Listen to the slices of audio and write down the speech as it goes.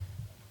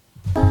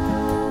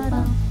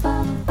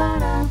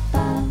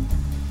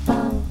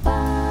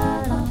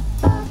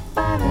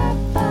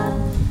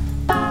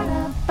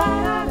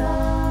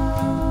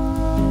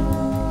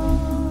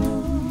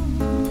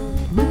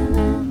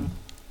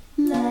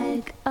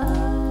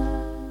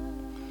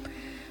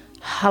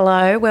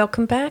Hello,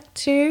 welcome back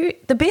to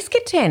The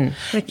Biscuit Tin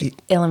with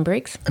Ellen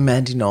Briggs,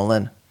 Mandy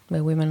Nolan.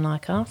 where women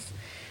like us.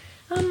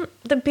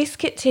 The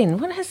Biscuit Tin.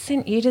 What has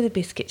sent you to The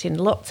Biscuit Tin?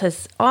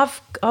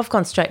 I've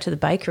gone straight to the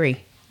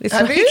bakery this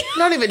Have week. you?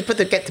 Not even put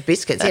get the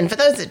biscuits in. For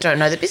those that don't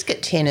know, the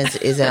biscuit tin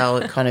is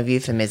our kind of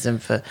euphemism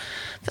for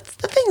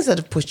the things that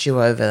have pushed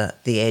you over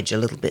the edge a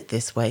little bit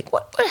this week.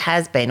 What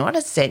has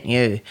sent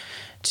you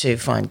to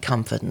find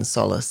comfort and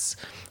solace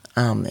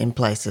in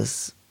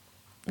places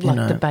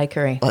The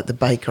bakery. Like the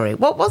bakery.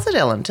 What was it,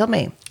 Ellen? Tell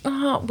me.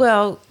 Oh,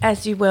 well,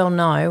 as you well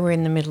know, we're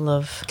in the middle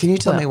of... Can you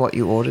tell me what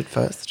you ordered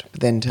first?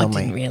 Then tell me.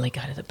 I didn't really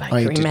go to the you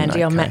bakery, didn't?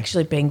 Mandy. I'm Okay.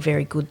 actually being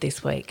very good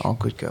this week. Oh,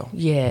 good girl.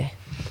 Yeah.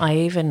 I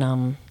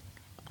even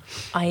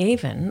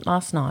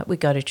last night we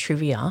go to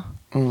trivia.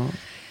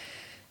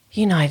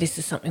 You know, this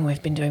is something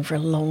we've been doing for a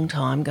long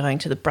time, going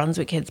to the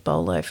Brunswick Heads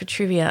Bolo for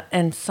trivia,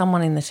 and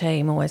someone in the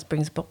team always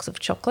brings a box of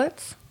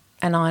chocolates,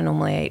 and I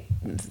normally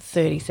eat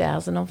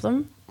 30,000 of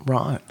them,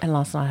 Right. and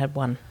last night I had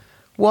one.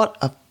 What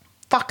a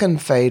fucking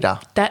feeder.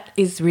 That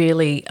is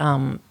really,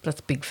 that's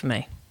big for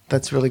me.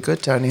 That's really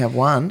good to only have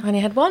one. I only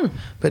had one.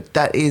 But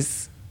that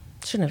is...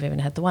 Shouldn't have even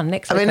had the one.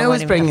 Next I week mean, I who won't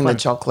was even bringing have the one.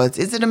 chocolates?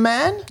 Is it a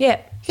man? Yeah.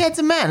 Yeah, it's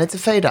a man. It's a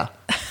feeder.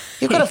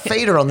 You've got a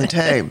feeder on the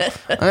team.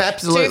 I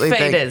absolutely Two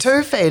think feeders.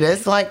 two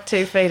feeders. Like,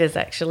 Two feeders,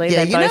 actually.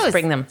 yeah, They you know, both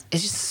bring them.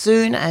 as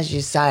soon as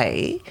you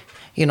say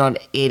you're not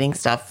eating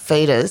stuff,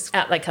 feeders.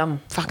 Out they come.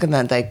 Fucking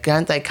that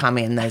they come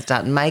in. They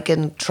start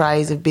making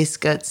trays of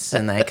biscuits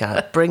and they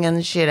go bringing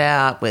shit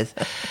out with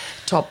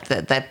top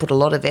that they put a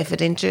lot of effort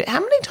into. How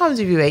many times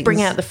have you eaten?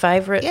 Bring out the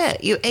favourites. Yeah,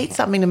 you eat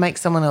something to make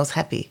someone else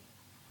happy.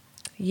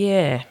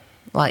 Yeah.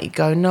 Like you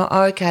go, no,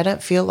 okay, I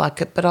don't feel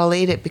like it, but I'll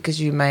eat it because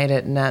you made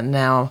it. Now,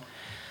 No,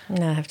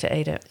 I have to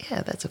eat it.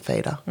 yeah, that's a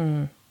feeder.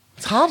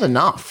 It's hard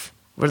enough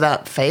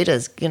without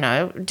feeders,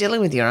 dealing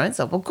with your own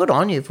stuff. Well, good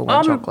on you for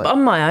one chocolate.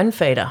 I'm my own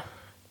feeder.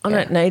 I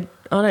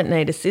don't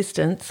need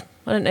assistance.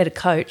 I don't need a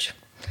coach.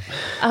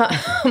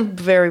 I'm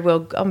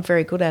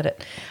very good at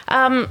it.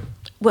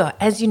 Well,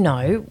 as you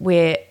know,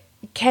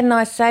 can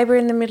I say we're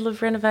in the middle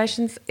of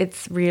renovations?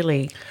 It's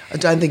really... I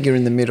don't think you're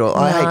in the middle.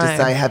 I hate to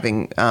No. say,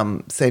 having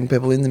seen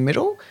people in the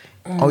middle.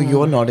 Oh,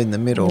 you're not in the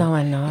middle. No,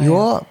 I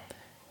know.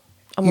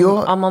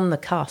 I'm on the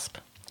cusp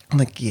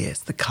Yes,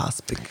 the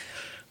cusp.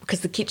 because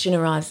the kitchen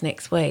arrives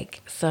next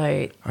week.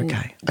 So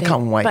Okay. I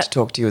can't wait to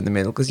talk to you in the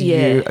middle because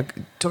Yeah. you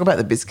talk about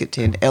the biscuit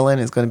tin. Ellen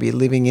is going to be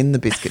living in the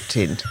biscuit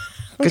tin.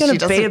 I'm 'Cause going she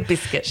to be a doesn't-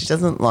 biscuit. She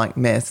doesn't like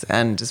mess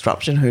and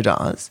disruption. Who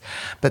does?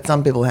 But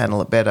some people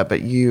handle it better.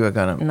 But you are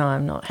going to. No,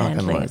 I'm not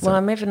handling it. Well,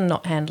 I'm even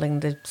not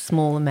handling the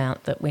small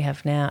amount that we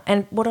have now.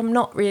 And what I'm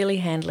not really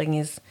handling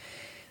is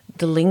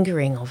the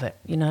lingering of it.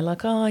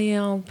 Like, oh,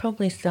 yeah, I'll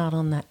probably start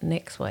on that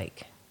next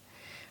week.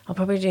 I'll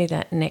probably do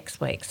that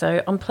next week.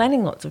 So I'm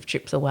planning lots of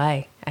trips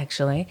away,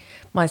 actually.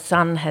 My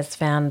son has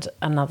found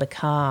another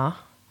car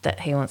that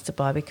he wants to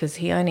buy because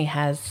he only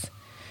has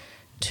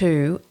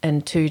two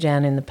and two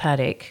down in the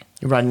paddock.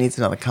 Right, needs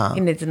another car. He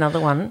needs another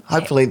one.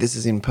 Hopefully, this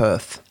is in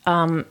Perth.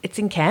 It's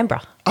in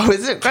Canberra. Oh,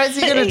 is it? Great. So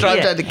you're going to drive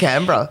Yeah. down to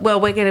Canberra. Well,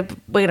 we're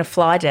gonna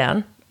fly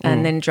down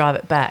and then drive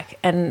it back,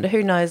 and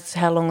who knows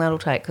how long that'll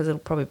take because it'll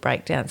probably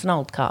break down. It's an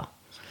old car.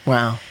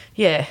 Wow.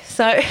 Yeah.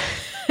 So,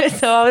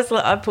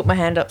 I put my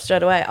hand up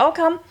straight away. I'll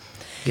come.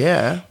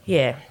 Yeah.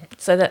 Yeah.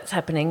 So that's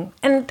happening,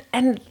 and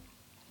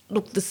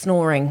look, the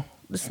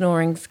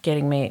snoring's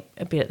getting me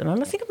a bit at the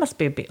moment. I think it must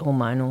be a bit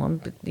hormonal.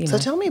 So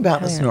tell me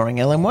about the snoring,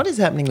 Ellen. What is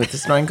happening with the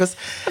snoring? Because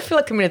I feel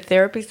like I'm in a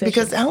therapy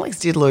session. Alex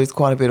did lose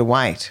quite a bit of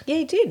weight, Yeah,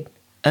 he did.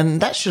 and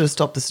that should have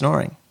stopped the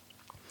snoring.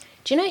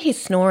 Do you know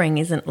his snoring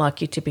isn't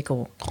like your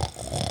typical...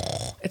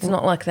 It's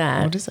not like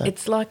that. What is it?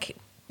 It's like,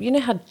 you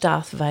know how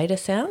Darth Vader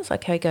sounds?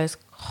 Like how he goes...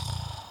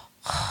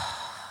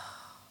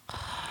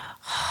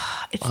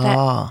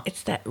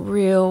 It's that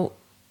real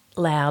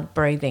loud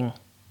breathing.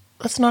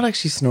 That's not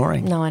actually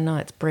snoring. No, I know,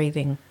 it's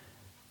breathing.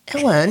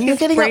 Ellen, you're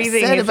getting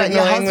Breathing upset is about your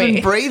annoying husband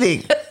me.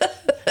 breathing.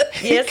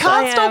 You Yes,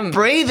 can't I stop am.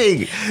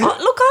 breathing. Oh,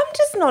 look, I'm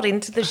just not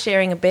into the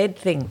sharing a bed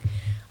thing.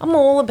 I'm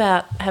all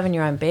about having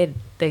your own bed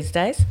these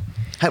days.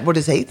 What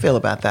does he feel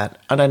about that?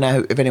 I don't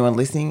know if anyone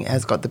listening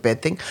has got the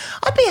bed thing.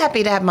 I'd be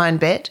happy to have my own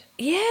bed,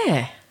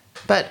 Yeah.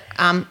 but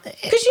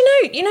Because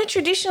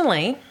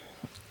traditionally,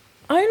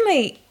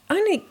 only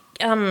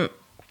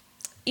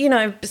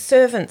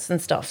servants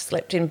and stuff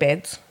slept in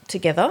beds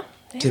together.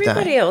 Did they?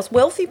 Everybody else,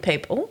 wealthy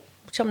people,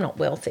 which I'm not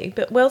wealthy,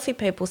 but wealthy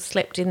people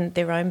slept in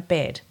their own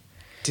bed.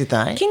 did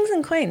they? Kings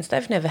and queens,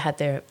 they've never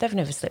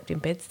slept in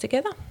beds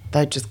together.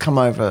 They'd just come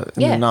over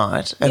in Yeah. the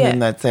night and Yeah. then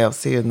they'd say, I'll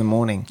see you in the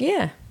morning.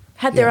 Yeah,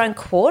 had their own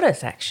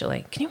quarters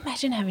actually. Can you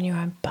imagine having your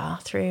own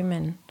bathroom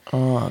and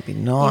Oh, it'd be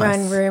nice. your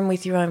own room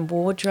with your own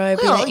wardrobe?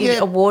 Well, yeah.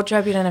 A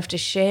wardrobe you don't have to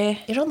share.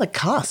 You're on the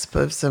cusp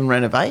of some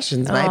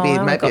renovations. Maybe, I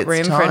haven't maybe got it's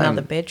room time for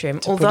another bedroom.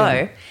 to put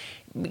Although,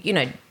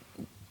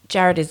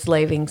 Jared is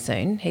leaving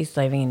soon. He's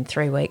leaving in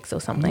 3 weeks or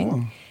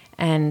something,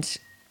 and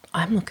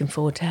I'm looking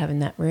forward to having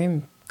that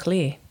room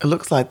clear. It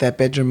looks like that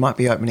bedroom might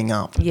be opening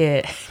up.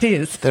 Yeah, it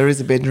is. There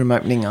is a bedroom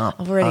opening up.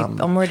 I'm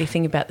already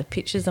thinking about the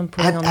pictures I'm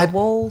putting on the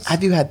walls.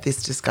 Have you had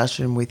this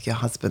discussion with your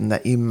husband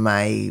that you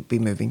may be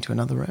moving to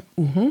another room?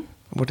 Mm-hmm.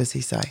 What does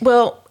he say?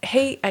 Well,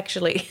 he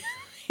actually,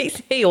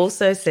 he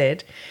also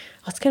said,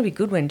 it's going to be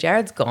good when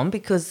Jared's gone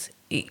because,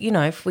 you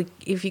know,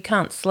 if you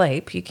can't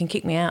sleep, you can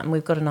kick me out and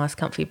we've got a nice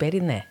comfy bed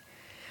in there.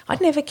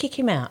 I'd never kick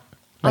him out.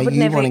 No,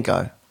 you want to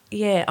go?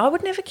 Yeah, I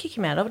would never kick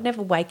him out. I would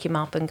never wake him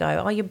up and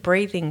go, you're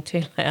breathing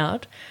too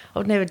loud. I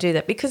would never do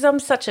that because I'm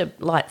such a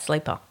light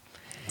sleeper.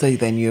 So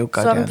then you'll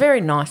go down. So I'm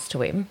very nice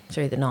to him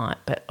through the night,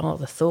 but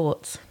the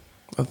thoughts.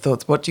 The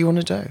thoughts. What do you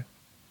want to do?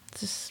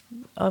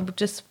 I would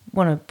just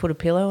want to put a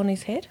pillow on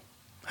his head.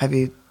 Have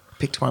you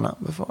picked one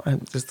up before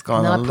and just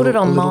gone I put it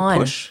on mine.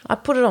 Push? I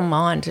put it on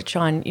mine to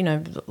try and, you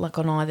know, like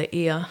on either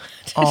ear.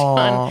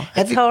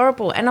 It's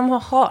horrible. And I'm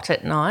hot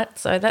at night,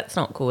 so that's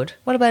not good.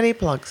 What about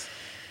earplugs?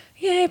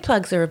 Yeah,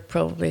 earplugs are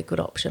probably a good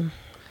option.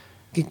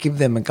 You give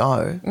them a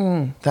go.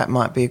 That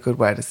might be a good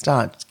way to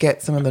start.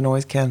 Get some of the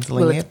noise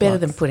cancelling earplugs. Well, it's better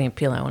than putting a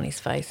pillow on his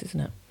face, isn't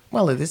it?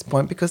 Well, at this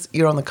point, because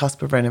you're on the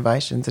cusp of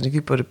renovations, and if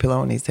you put a pillow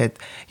on his head,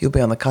 you'll be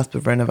on the cusp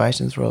of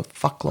renovations for a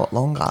fuck lot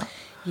longer.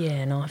 Yeah,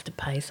 and I'll have to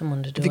pay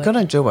someone to do it. If you're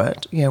going to do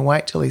it,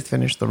 wait till he's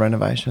finished the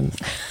renovations.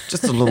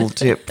 Just a little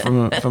tip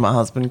from a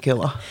husband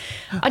killer.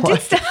 I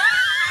did start...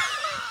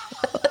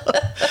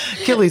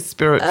 Kill his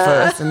spirit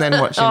first and then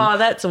watch him.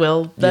 That's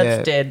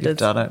dead.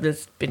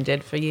 That's been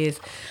dead for years.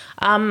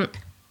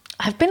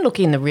 I've been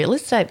looking in the real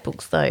estate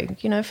books though.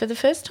 You know, for the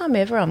first time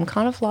ever, I'm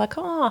kind of like,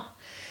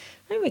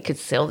 maybe we could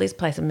sell this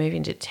place and move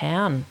into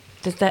town.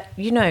 There's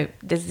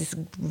this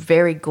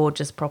very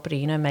gorgeous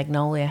property,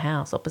 Magnolia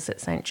House opposite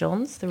St.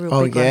 John's, the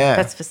real big one.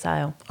 That's for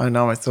sale. I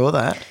know, I saw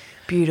that.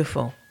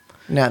 Beautiful.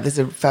 Now, there's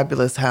a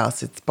fabulous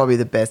house. It's probably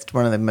the best,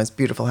 one of the most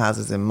beautiful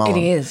houses in Mullen.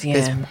 It is, yeah.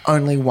 There's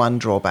only one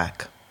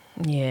drawback.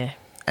 Yeah.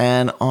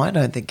 And I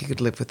don't think you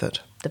could live with it.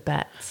 The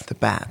bats.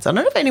 I don't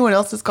know if anyone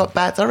else has got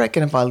bats. I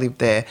reckon if I lived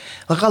there,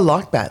 I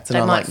like bats and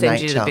I like nature. They might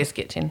send you the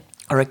biscuit tin.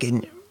 I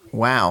reckon,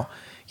 wow,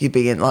 you'd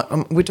be in,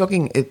 we're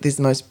talking this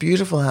most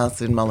beautiful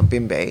house in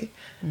Mullumbimby,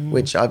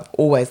 which I've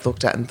always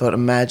looked at and thought,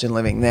 imagine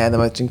living there.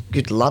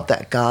 You'd love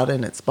that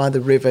garden. It's by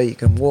the river. You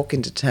can walk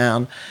into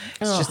town.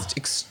 It's just,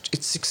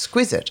 it's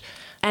exquisite.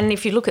 And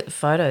if you look at the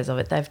photos of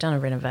it, they've done a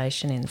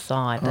renovation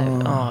inside.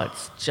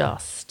 It's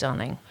just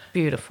stunning.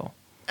 Beautiful.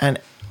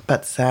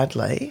 But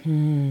sadly,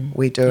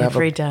 we do have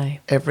every day.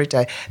 I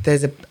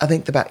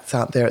think the bats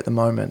aren't there at the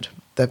moment.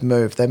 They've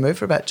moved. They move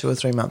for about 2 or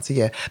 3 months a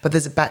year. But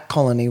there's a bat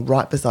colony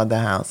right beside the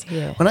house.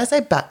 Yeah. When I say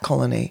bat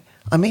colony,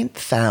 I mean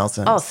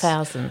thousands. Oh,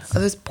 thousands.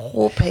 Those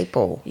poor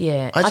people.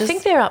 Yeah. I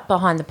think they're up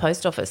behind the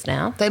post office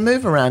now. They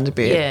move around a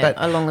bit. But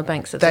along the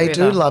banks of the river. They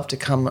do love to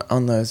come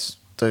on those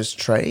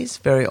trees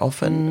very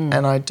often.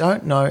 And I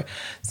don't know,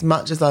 as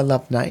much as I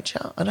love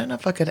nature, I don't know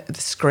if I could...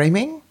 The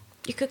screaming...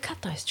 You could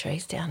cut those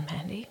trees down,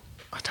 Mandy.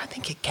 I don't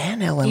think you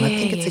can, Ellen. Yeah, I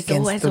think it's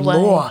against the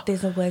law.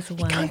 There's always a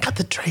way. You can't cut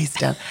the trees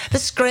down. The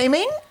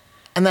screaming,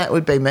 and that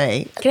would be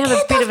me. Can have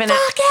a bit of an... Get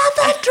the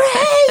fuck out the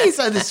trees!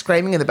 So the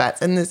screaming of the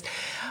bats. And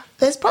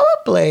there's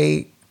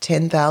probably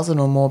 10,000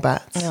 or more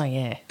bats. Oh,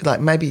 yeah. Like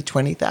maybe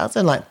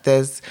 20,000.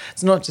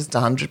 It's not just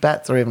 100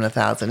 bats or even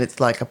 1,000. It's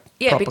like a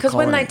proper because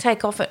colony. when they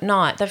take off at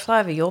night, they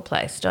fly over your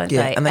place, don't they?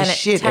 Yeah, and they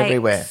shit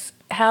everywhere.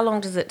 How long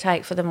does it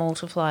take for them all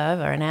to fly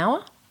over? An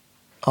hour?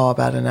 Oh,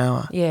 about an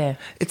hour. Yeah.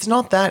 It's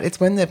not that. It's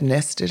when they've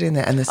nested in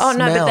there and the smell. Oh,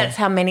 no, but that's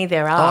how many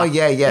there are. Oh,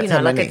 yeah. It's how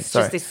many. It's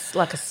just this,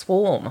 like a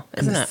swarm,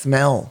 isn't it? And the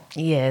smell.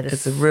 Yeah,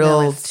 it's a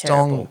real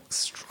strong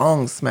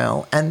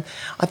smell. And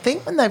I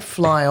think when they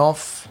fly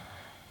off,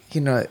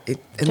 they're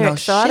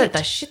excited.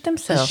 They shit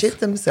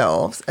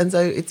themselves. And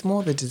so it's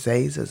more the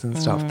diseases and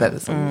stuff.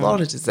 There's a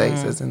lot of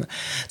diseases.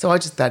 So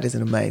that is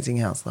an amazing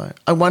house, though.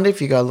 I wonder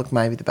if you go, look,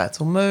 maybe the bats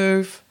will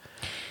move.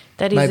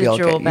 That is a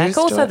drawback.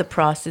 Also, the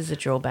price is a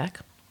drawback.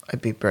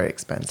 It'd be very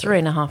expensive.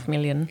 3.5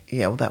 million.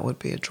 Yeah, well, that would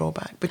be a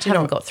drawback. But you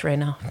haven't got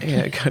 3.5.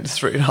 Yeah, go to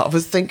 3.5. I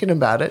was thinking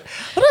about it.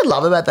 What I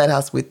love about that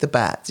house with the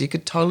bats, you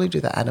could totally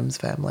do the Addams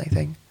Family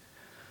thing.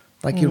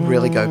 You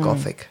really go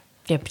gothic.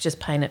 Yeah, but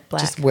just paint it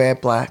black. Just wear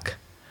black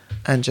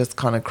and just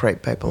kind of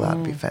creep people out.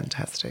 It'd be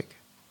fantastic.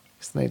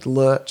 Just need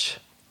lurch.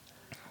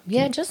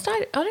 Yeah, I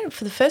don't.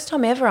 For the first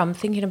time ever, I'm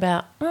thinking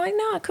about,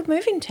 I could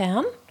move in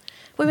town.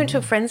 We went to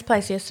a friend's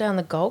place yesterday on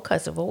the Gold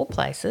Coast, of all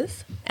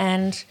places,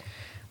 and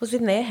was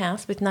in their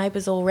house with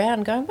neighbours all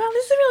round going, wow,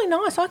 this is really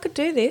nice. I could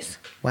do this.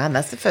 Wow,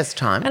 that's the first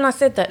time. And I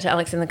said that to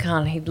Alex in the car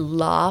and he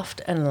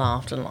laughed and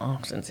laughed and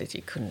laughed and said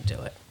you couldn't do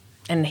it.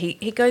 And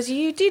he goes,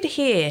 you did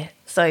hear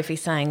Sophie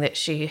saying that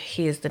she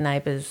hears the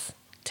neighbours'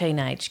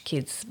 teenage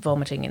kids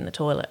vomiting in the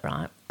toilet,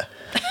 right?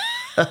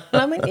 And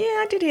I went, yeah,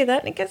 I did hear that.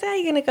 And he goes, how are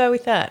you going to go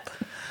with that?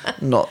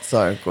 Not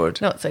so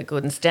good. Not so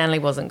good. And Stanley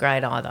wasn't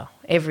great either.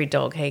 Every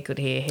dog he could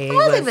hear,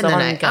 I live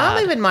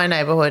in my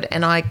neighbourhood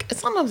and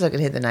sometimes I can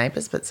hear the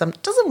neighbours, but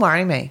it doesn't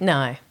worry me.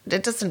 No.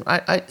 It doesn't.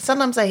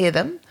 Sometimes I hear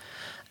them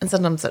and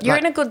sometimes... You're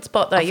in a good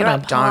spot though. You're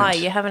up high.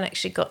 You haven't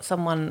actually got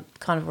someone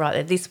kind of right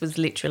there. This was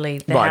literally,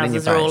 the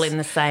houses are all in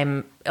the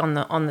same, on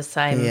the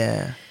same...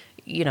 Yeah.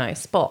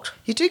 spot.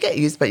 You do get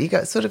used, but you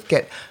sort of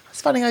get.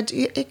 It's funny.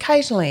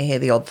 Occasionally hear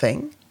the odd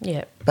thing.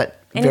 Yeah.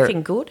 But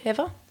anything good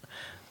ever?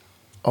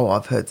 Oh,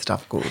 I've heard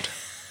stuff good.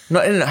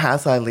 Not in a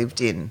house I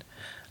lived in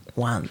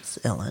once,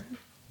 Ellen.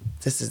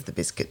 This is the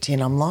biscuit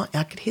tin.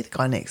 I could hear the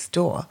guy next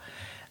door,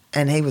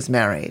 and he was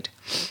married,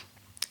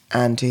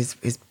 and his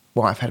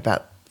wife had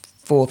about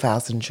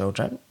 4,000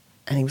 children,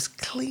 and he was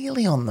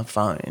clearly on the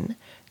phone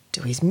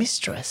to his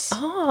mistress.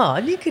 Oh,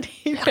 and you could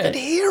hear it. I could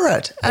hear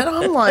it. And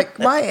I'm like,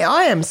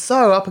 I am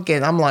so up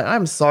again.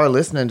 I'm so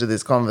listening to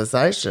this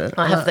conversation.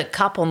 I have the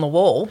cup on the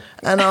wall.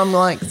 And I'm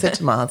like, said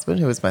to my husband,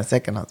 who was my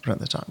second husband at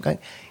the time, going,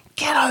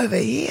 get over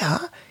here.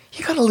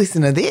 You got to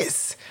listen to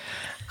this.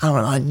 And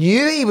I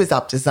knew he was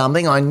up to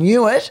something. I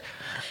knew it.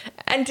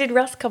 And did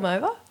Russ come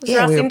over? Was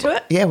Russ into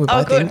it? Yeah, we were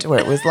both into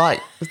it. It was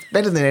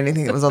better than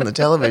anything that was on the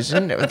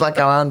television. It was like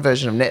our own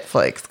version of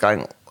Netflix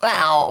going,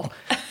 wow,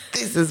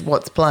 this is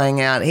what's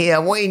playing out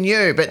here. We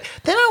knew. But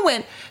then I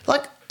went,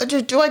 like,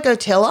 do I go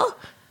tell her?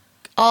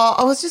 Oh,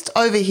 I was just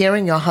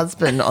overhearing your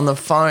husband on the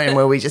phone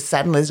where we just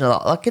sat and listened.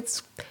 Like,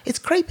 it's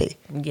creepy.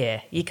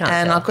 Yeah, you can't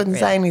And tell, I couldn't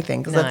say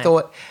anything because I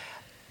thought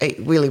it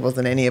really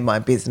wasn't any of my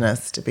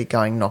business to be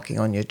knocking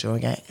on your door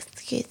going,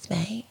 excuse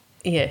me.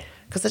 Yeah.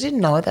 Because I didn't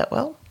know her that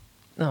well.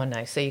 Oh,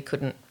 no, so you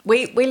couldn't.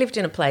 We lived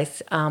in a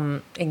place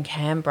in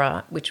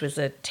Canberra, which was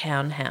a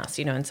townhouse,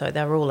 and so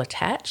they were all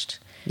attached.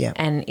 Yeah.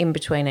 And in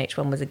between each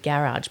one was a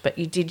garage, but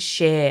you did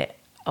share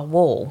a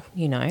wall,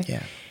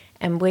 Yeah.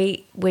 And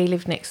we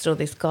lived next door to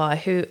this guy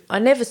who I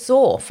never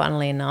saw,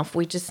 funnily enough.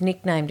 We just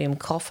nicknamed him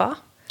Coffer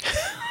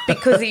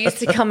because he used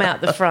to come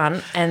out the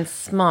front and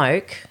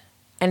smoke,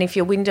 and if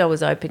your window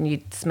was open,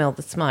 you'd smell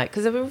the smoke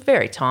because they were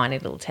very tiny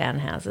little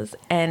townhouses,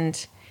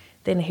 and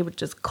then he would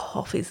just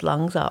cough his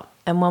lungs up.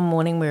 And one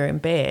morning we were in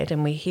bed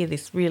and we hear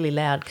this really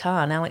loud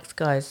car, and Alex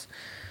goes,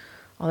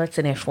 oh, that's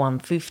an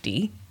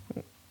F-150.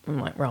 I'm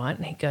like, right.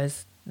 And he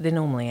goes, they're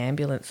normally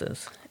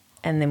ambulances.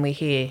 And then we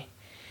hear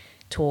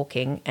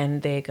talking,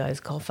 and there goes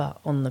Coffer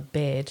on the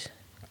bed.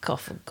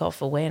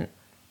 Coffer went.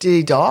 Did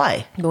he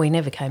die? Well, he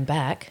never came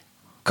back.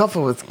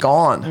 Coffer was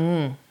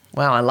gone.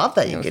 Wow, I love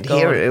that you could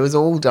hear it. It was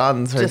all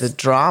done through the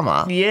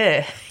drama.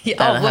 Yeah.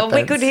 Oh, well,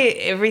 we could hear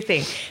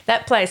everything.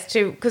 That place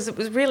too, because it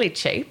was really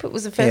cheap. It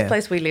was the first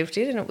place we lived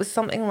in, and it was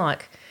something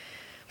like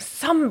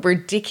some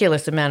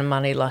ridiculous amount of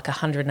money, like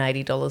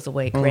 $180 a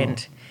week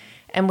rent.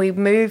 And we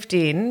moved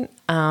in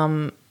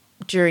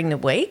during the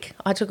week.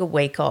 I took a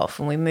week off,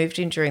 and we moved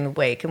in during the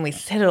week, and we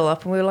set it all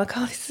up, and we were like,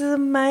 oh, this is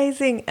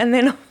amazing. And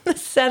then on the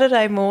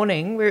Saturday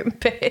morning, we were in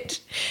bed,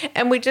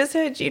 and we just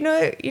heard, you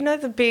know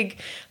the big,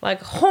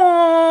 like,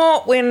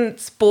 honk when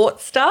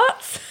sport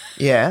starts?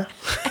 Yeah.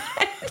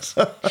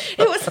 It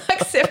was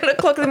like 7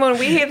 o'clock in the morning.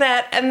 We hear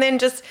that, and then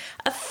just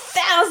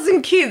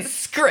 1,000 kids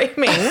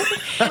screaming.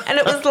 And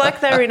it was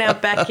like they were in our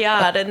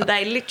backyard, and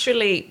they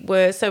literally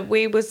were. So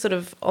we were sort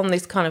of on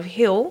this kind of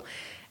hill,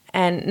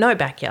 and no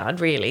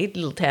backyard really,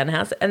 little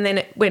townhouse. And then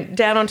it went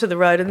down onto the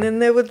road, and then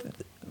there were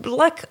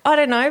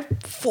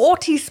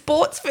 40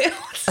 sports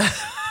fields.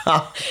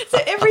 So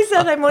every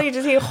Saturday morning you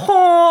just hear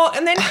honk,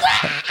 and then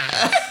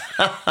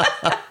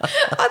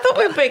I thought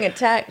we were being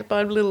attacked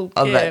by little.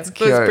 Oh, that's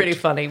cute. It was pretty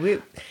funny.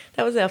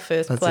 That was our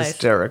first place. That's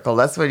hysterical.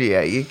 That's when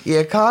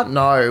you can't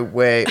know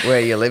where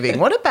you're living.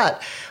 What about?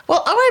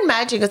 Well, I would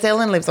imagine because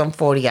Ellen lives on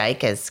 40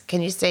 acres.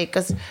 Can you see?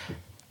 Because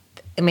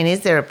is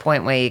there a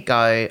point where you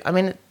go? I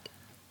mean,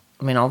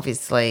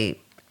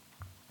 obviously,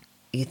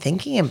 you're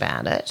thinking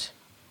about it.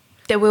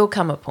 There will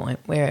come a point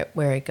where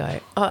I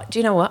go, oh, do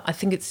you know what? I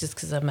think it's just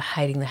because I'm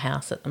hating the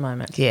house at the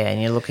moment. Yeah, and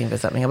you're looking for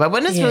something. But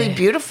when it's really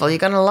beautiful, you're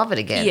going to love it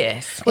again.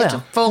 Yes. You have to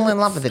fall in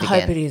love with it again. I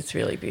hope it is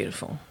really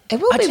beautiful. It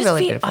will be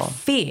really beautiful. I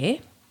fear,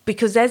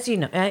 because as you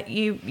know,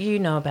 you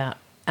know about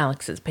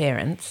Alex's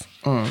parents.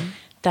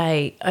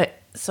 They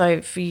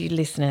so for you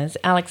listeners,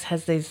 Alex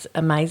has these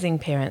amazing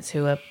parents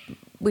who are,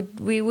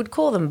 we would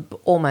call them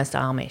almost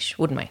Amish,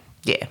 wouldn't we?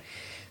 Yeah.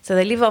 So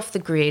they live off the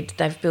grid.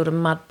 They've built a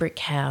mud brick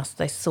house.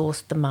 They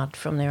sourced the mud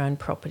from their own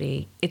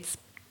property. It's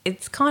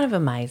kind of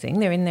amazing.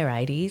 They're in their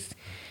 80s.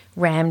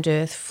 Rammed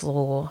earth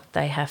floor.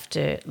 They have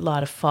to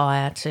light a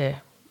fire to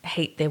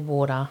heat their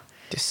water.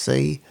 To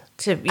see.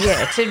 To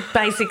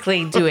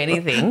basically do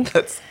anything.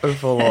 That's so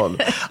full on.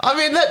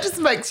 That just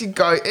makes you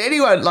go,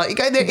 anyone, like you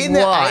go there in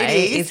their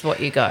 80s. Is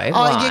what you go.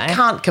 Oh, you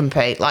can't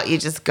compete. Like you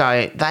just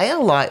go,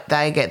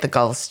 they get the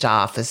gold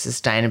star for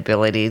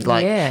sustainability.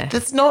 Like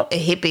there's not a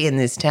hippie in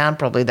this town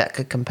probably that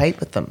could compete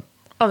with them.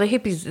 Oh, the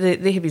hippies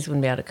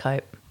wouldn't be able to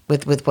cope.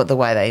 With what the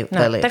way they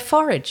live. They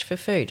forage for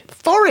food.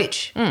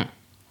 Forage?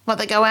 Like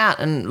they go out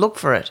and look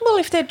for it. Well,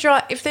 if they're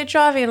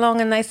driving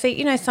along and they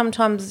see,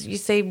 sometimes you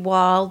see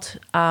wild,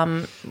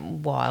 like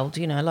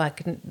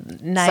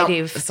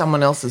native.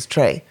 Someone else's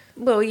tree.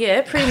 Well,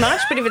 yeah, pretty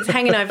much. But if it's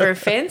hanging over a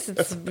fence,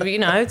 it's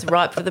it's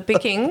ripe for the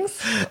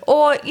pickings.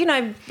 Or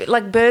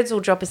like birds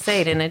will drop a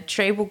seed and a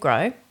tree will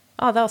grow.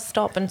 Oh, they'll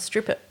stop and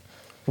strip it.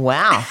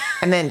 Wow.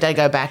 And then they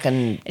go back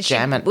and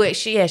jam it. Well,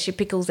 she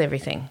pickles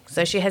everything.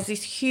 So she has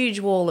this huge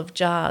wall of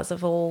jars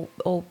of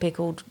all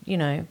pickled,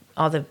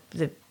 either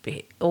the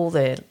all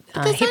the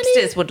there's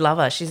hipsters would love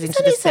her. She's into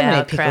the There's so many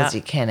sauerkraut. pickles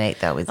you can eat,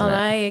 though, isn't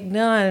it?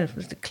 No,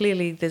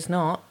 clearly there's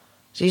not.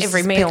 She's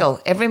Every meal. Pickle.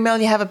 Every meal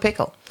you have a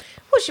pickle.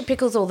 Well, she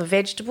pickles all the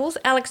vegetables.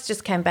 Alex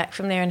just came back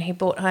from there and he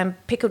brought home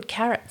pickled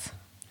carrots.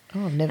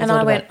 Oh, I've never And thought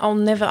I about went, I'll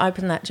never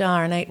open that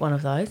jar and eat one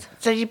of those.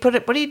 So you put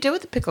it. What do you do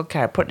with the pickled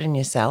carrot? Put it in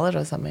your salad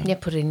or something? Yeah,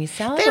 put it in your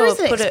salad. There or is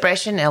an put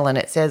expression, Ellen.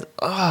 It says,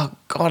 "Oh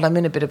God, I'm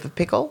in a bit of a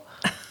pickle,"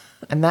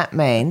 and that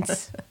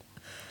means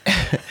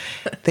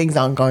things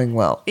aren't going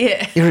well.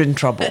 Yeah. You're in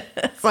trouble.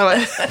 So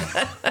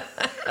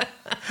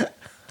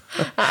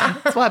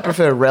that's why I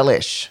prefer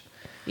relish,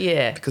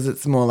 Yeah. because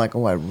it's more like,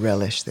 oh, I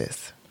relish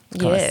this.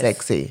 It's kind of Yes.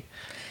 sexy.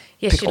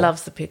 Yeah, she Pickle.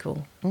 loves the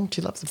pickle.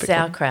 She loves the pickle.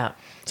 Sauerkraut.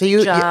 So are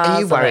you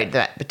Jars of worried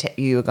it. that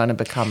you were going to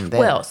become them?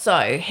 Well,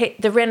 so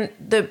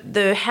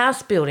the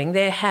house building,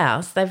 their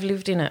house, they've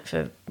lived in it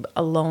for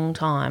a long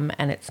time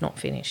and it's not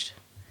finished.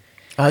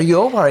 Oh,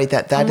 you're worried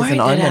that I'm is worried an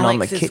omen that on the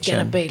Alex is kitchen.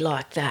 going to be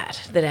like that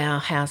our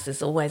house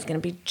is always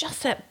going to be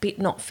just that bit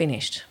not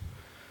finished.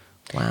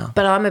 Wow.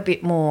 But I'm a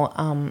bit more,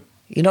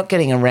 You're not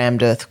getting a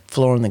rammed earth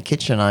floor in the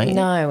kitchen, are you?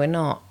 no, we're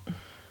not.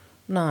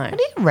 No. What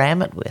do you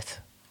ram it with?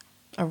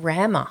 A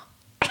rammer.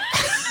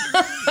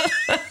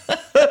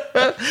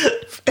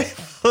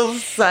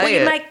 Say Well, you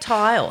it. make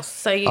tiles.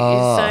 So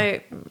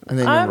and then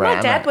you my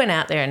ram dad it. went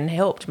out there and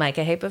helped make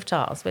a heap of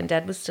tiles when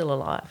Dad was still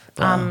alive.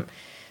 Wow.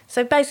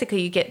 So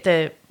basically, you get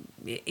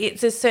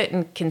it's a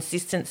certain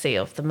consistency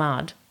of the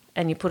mud,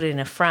 and you put it in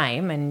a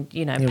frame, and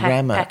You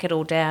ram it. pack it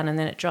all down, and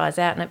then it dries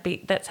out, and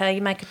that's how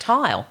you make a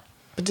tile.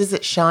 But is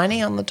it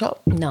shiny on the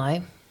top?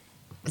 No,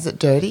 Is it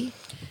dirty?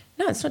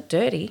 no, it's not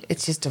dirty.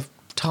 It's just a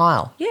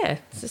tile. Yeah,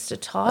 it's just a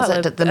tile.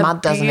 Is it the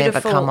mud doesn't ever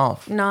beautiful- come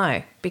off?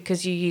 No,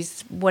 because you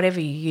use whatever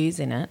you use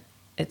in it.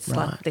 It's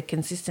Right. like the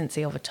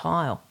consistency of a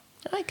tile.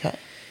 Okay.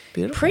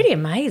 Beautiful. Pretty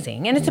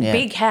amazing, and it's a Yeah.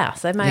 big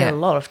house. They made Yeah. a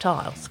lot of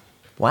tiles.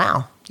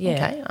 Wow. Yeah.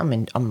 Okay. I'm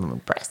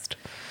impressed.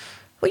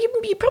 Well,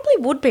 you probably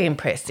would be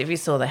impressed if you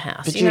saw the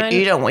house. But you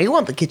know, you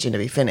want the kitchen to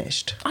be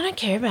finished. I don't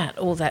care about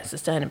all that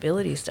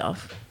sustainability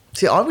stuff.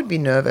 See, I would be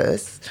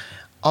nervous.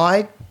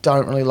 I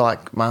don't really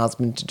like my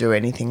husband to do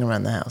anything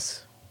around the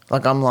house.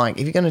 Like, I'm like,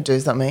 if you're going to do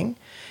something,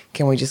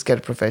 can we just get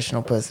a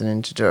professional person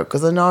in to do it?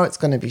 Because I know it's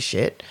going to be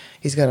shit.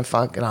 He's going to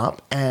fuck it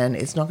up and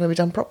it's not going to be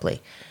done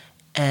properly.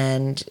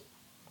 And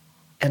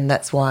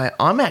that's why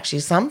I'm actually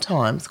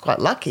sometimes quite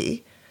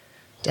lucky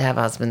to have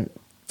a husband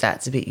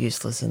that's a bit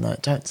useless in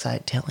that. Don't say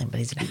it, tell him, but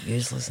he's a bit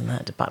useless in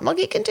that department. Like,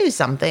 he can do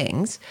some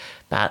things,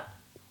 but,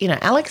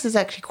 Alex is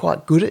actually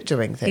quite good at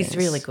doing things. He's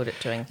really good at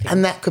doing things.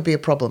 And that could be a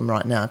problem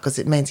right now because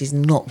it means he's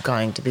not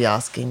going to be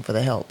asking for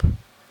the help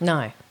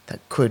No.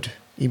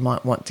 you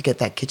might want to get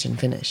that kitchen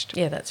finished.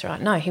 Yeah, that's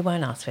right. No, he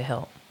won't ask for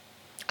help.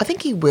 I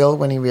think he will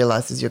when he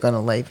realises you're going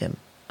to leave him.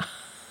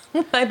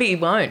 Maybe he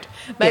won't.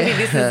 Maybe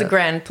this is a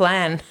grand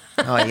plan.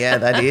 Oh, yeah,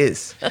 that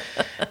is,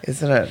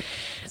 isn't it?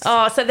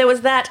 Oh, so there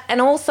was that.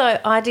 And also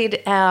I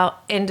did our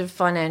end of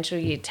financial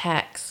year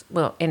tax,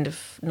 end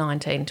of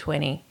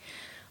 1920.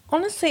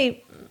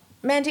 Honestly,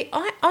 Mandy,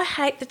 I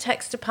hate the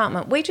tax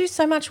department. We do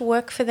so much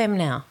work for them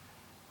now.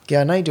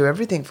 Yeah, I know you do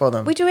everything for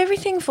them. We do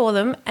everything for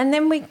them, and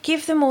then we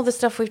give them all the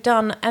stuff we've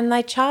done, and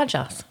they charge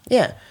us.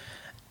 Yeah.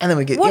 And then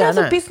we get... What yeah, I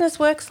other know. business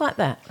works like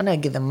that? I know,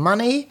 give them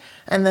money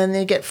and then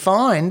they get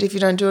fined if you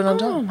don't do it on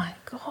time. Oh, my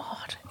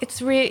God.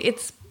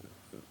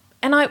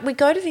 And we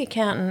go to the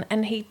accountant,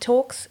 and he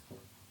talks,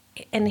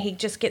 and he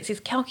just gets his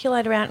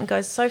calculator out and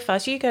goes so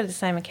fast. You go to the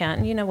same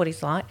accountant, you know what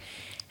he's like,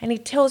 and he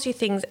tells you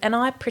things, and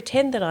I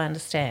pretend that I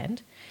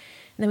understand.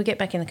 And then we get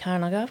back in the car,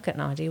 and I go, I've got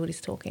no idea what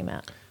he's talking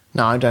about.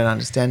 No, I don't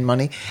understand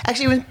money.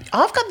 Actually,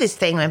 I've got this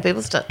thing when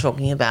people start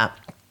talking about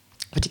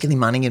particularly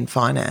money and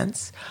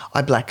finance,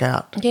 I black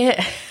out.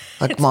 Yeah.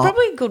 Like it's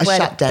probably a good I way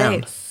shut to down. be.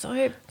 It's so...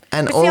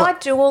 And but all see, I- I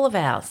do all of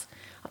ours.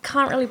 I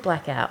can't really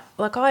black out.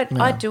 Like, I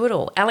do it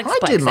all. Alex I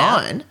blacks do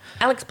mine. out.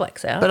 Alex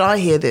blacks out. But I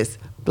hear this,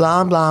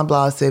 blah, blah,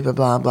 blah, super,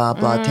 blah, blah,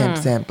 blah,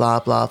 10%, blah,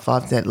 blah,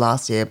 5%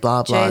 last year,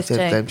 blah, blah,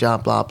 GST. 7%, blah,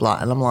 blah, blah.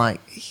 And I'm like,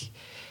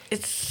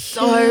 It's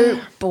so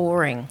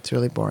boring. it's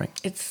really boring.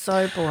 It's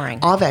so boring.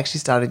 I've actually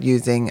started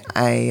using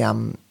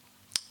an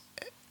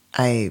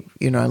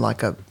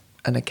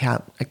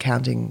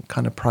accounting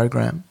kind of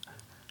program.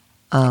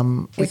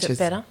 Which it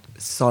better?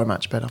 So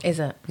much better. Is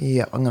it?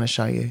 Yeah, I'm going to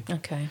show you.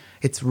 Okay.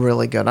 It's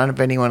really good. I don't know if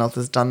anyone else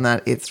has done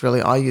that.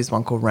 I use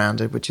one called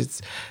Rounded, which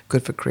is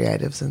good for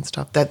creatives and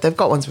stuff. They've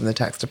got ones from the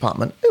tax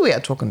department. We are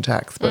talking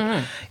tax,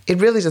 but it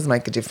really does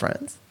make a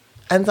difference.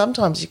 And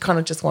sometimes you kind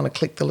of just want to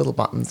click the little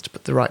buttons to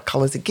put the right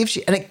colours. It gives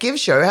you,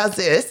 how's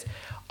this?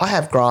 I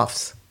have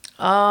graphs.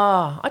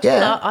 Oh,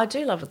 Yeah. I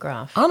do love a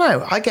graph. I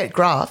know. I get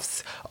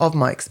graphs of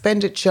my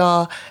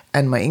expenditure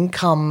and my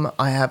income.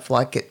 I have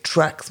it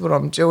tracks what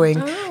I'm doing.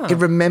 It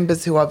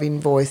remembers who I've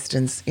invoiced,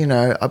 and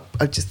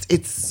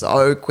it's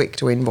so quick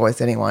to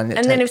invoice anyone.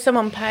 And then if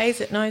someone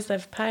pays, it knows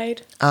they've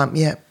paid.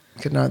 you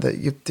could know that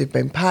you've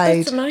been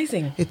paid. That's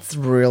amazing. It's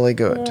really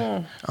good.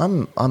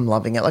 I'm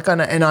loving it.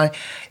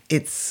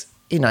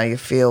 you know, you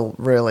feel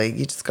really,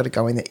 you just got to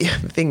go in there. Yeah,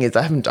 the thing is,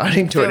 I haven't done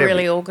into it. Feel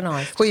really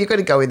organised. Well, you've got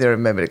to go in there and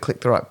remember to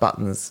click the right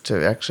buttons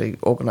to actually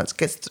organise.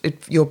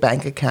 Your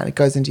bank account, it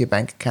goes into your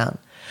bank account.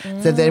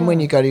 So then when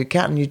you go to your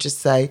accountant, you just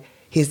say,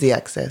 here's the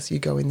access. You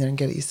go in there and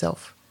get it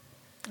yourself.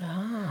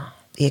 Ah.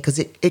 Yeah, because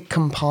it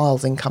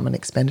compiles income and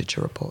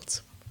expenditure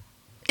reports.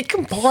 It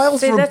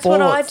compiles reports. That's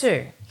what I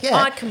do. Yeah.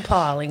 I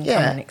compile income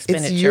and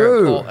expenditure it's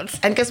you. reports.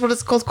 And guess what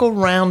it's called? It's called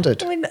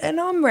rounded.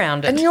 And I'm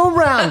rounded. And you're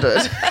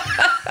rounded.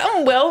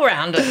 I'm well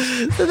rounded.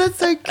 So that's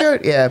so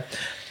good. Yeah.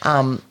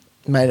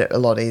 Made it a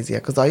lot easier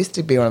because I used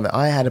to be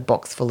I had a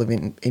box full of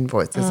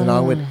invoices and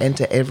I would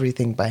enter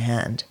everything by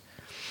hand.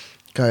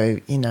 Go,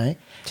 you know.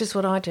 Just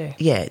what I do.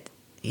 Yeah.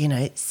 You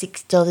know,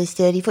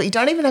 $6.34. You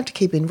don't even have to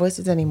keep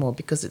invoices anymore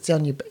because it's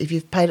on your. If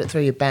you've paid it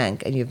through your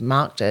bank and you've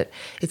marked it,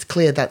 it's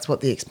clear that's what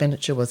the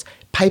expenditure was.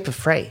 Paper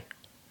free,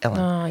 Ellen.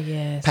 Oh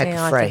yeah, Paper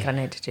I free. think I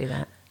need to do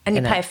that. And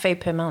you pay a fee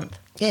per month.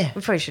 Yeah,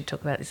 we probably should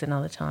talk about this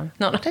another time.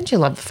 Don't you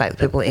love the fact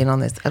that people are in on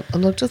this?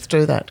 Look, just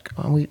do that.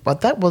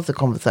 But that was a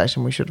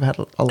conversation we should have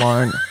had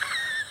alone.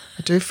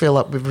 I do feel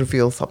like we've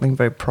revealed something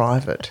very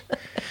private.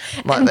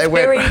 Like and they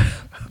very went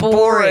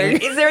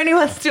boring. Is there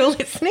anyone still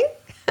listening?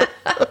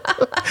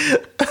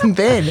 And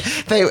then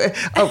they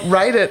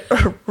rated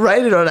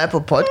on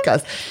Apple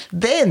Podcasts.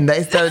 Then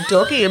they started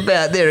talking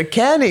about their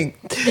accounting.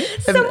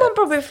 Someone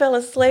probably fell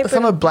asleep.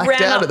 Someone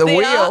blacked out at the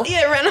wheel.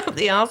 Ran up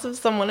the arse of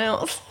someone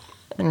else.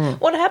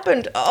 What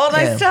happened? Oh,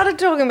 they started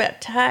talking about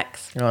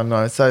tax. Oh,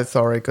 no, so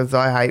sorry because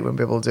I hate when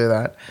people do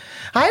that.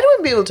 I hate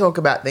when people talk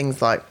about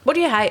things like... What do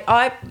you hate?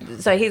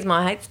 So here's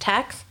my hates: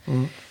 tax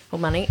or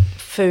money,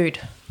 food.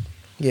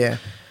 Yeah.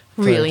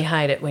 Really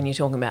hate it when you're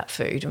talking about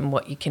food and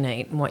what you can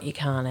eat and what you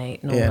can't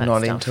eat and all that stuff.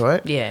 Not into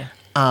it. Yeah.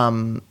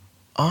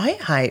 I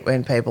hate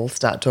when people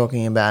start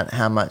talking about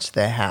how much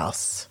their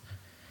house,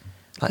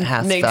 like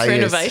house needs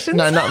values. Renovations?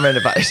 No, not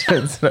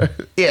renovations. No.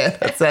 Yeah,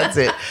 that's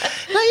it.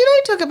 No, you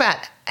know, talk about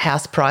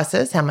house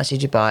prices. How much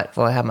did you buy it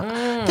for? How much?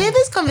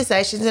 There's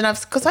conversations, and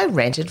because I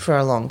rented for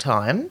a long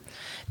time.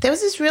 There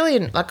was this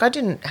really, I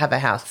didn't have a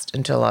house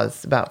until I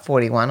was about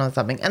 41 or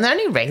something. And the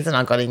only reason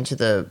I got into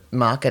the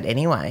market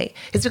anyway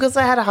is because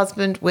I had a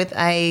husband with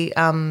a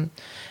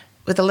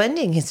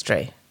lending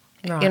history.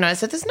 Right. You know,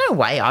 so there's no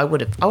way I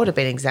would have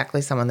been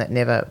exactly someone that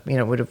never, you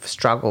know, would have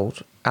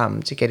struggled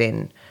to get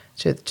in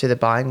to the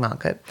buying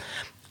market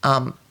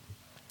on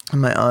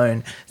my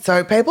own.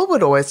 So people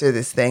would always do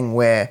this thing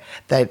where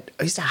I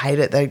used to hate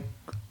it. They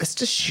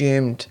just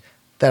assumed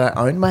that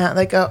I owned my house.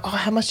 They go, oh,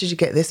 how much did you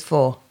get this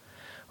for?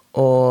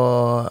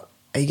 Or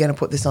are you going to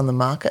put this on the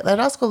market? They'd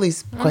ask all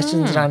these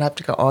questions and I'd have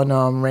to go, oh,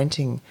 no, I'm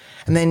renting.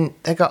 And then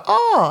they go,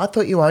 oh, I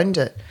thought you owned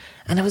it.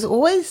 And there was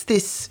always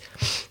this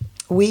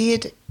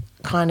weird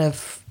kind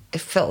of, it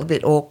felt a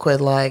bit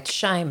awkward, like...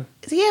 Shame.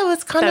 Yeah, it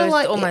was kind of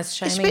like... almost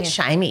shaming. It's a bit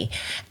shamey.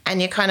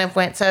 And you kind of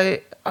went, so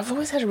I've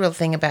always had a real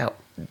thing about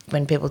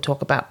when people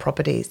talk about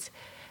properties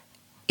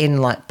in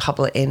like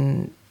public,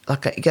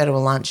 like you go to a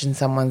lunch and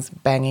someone's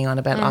banging on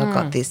about, I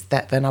got this,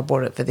 that, and I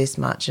bought it for this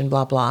much and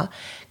blah, blah.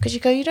 Because you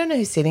go, you don't know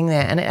who's sitting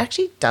there. And it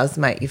actually does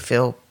make you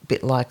feel a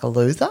bit like a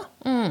loser.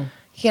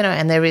 You know,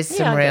 and there is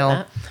some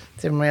real,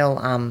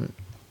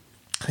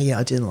 yeah,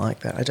 I didn't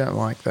like that. I don't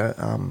like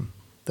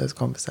those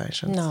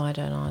conversations. No, I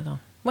don't either.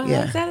 Well,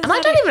 yeah. And I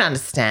don't even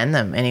understand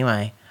them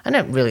anyway. I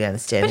don't really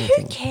understand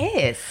anything. But who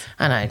cares?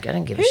 I know, I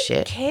don't give a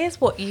shit. Who cares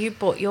what you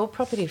bought your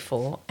property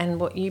for and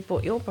what you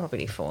bought your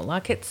property for?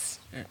 Like it's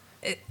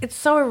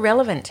so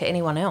irrelevant to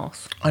anyone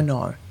else. I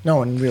know. No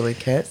one really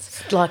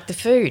cares. It's like the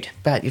food.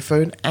 About your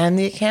food and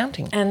the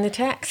accounting. And the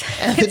tax.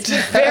 It's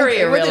very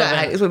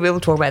irrelevant. When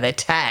people talk about their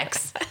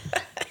tax.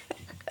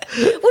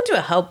 We'll do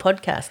a whole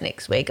podcast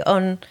next week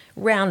on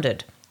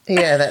Rounded.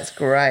 Yeah, that's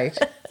great.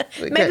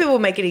 Maybe we'll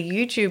make it a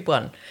YouTube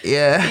one.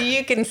 Yeah.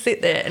 You can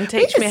sit there and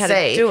teach me how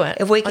to do it.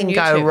 If we can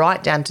go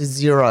right down to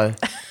zero.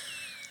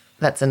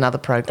 That's another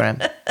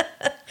program.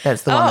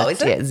 That's the one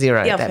that's, yeah,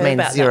 zero. Yeah, that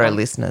means zero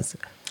listeners.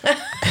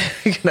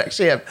 You can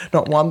actually have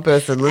not one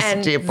person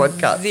listen to your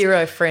podcast.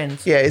 Zero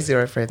friends. Yeah,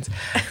 zero friends.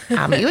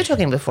 You were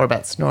talking before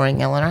about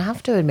snoring, Ellen. I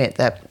have to admit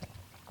that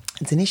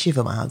it's an issue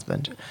for my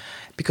husband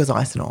because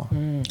I snore.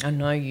 I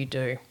know you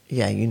do.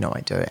 Yeah, you know I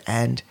do.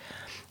 And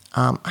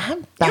I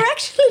have You're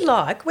actually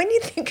like, when you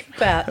think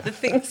about the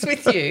things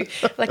with you,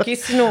 like you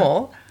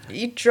snore,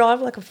 you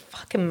drive like a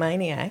fucking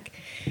maniac.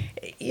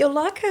 You're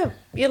like a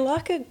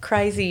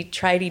crazy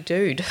tradie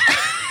dude.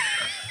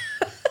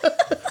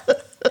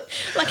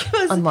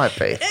 I might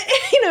be.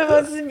 You know,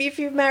 if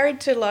you're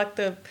married to like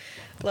the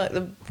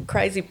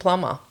crazy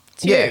plumber.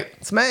 It's you.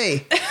 It's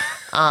me.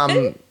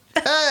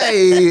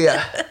 Hey.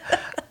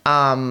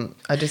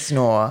 I just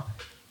snore,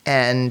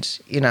 and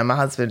you know my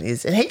husband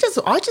is, and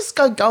I just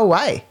go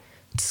away,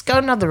 just go to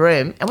another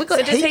room, and we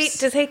got. So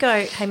does he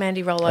go? Hey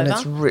Mandy, roll over.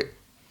 And it's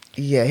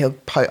yeah, he'll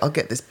poke. I'll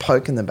get this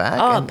poke in the back.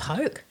 Oh,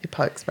 poke. He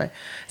pokes me.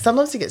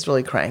 Sometimes he gets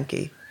really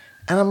cranky.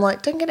 And I'm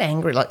like, don't get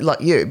angry.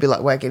 Like you, be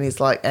like waking. He's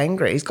like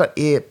angry. He's got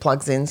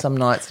earplugs in some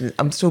nights. And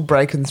I'm still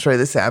breaking through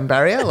the sound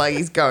barrier. Like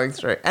he's going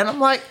through. And I'm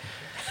like,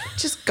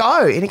 Just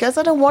go. And he goes,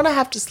 I don't want to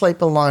have to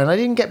sleep alone. I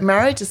didn't get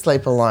married to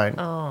sleep alone.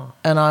 Oh.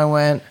 And I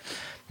went,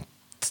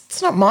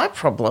 it's not my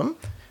problem.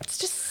 It's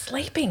just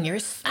sleeping. You're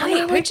asleep. I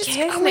Who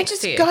cares next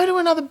to you? go to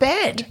another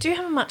bed. You do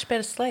have a much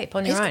better sleep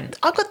on your own.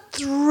 I've got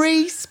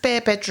 3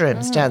 spare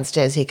bedrooms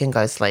downstairs he can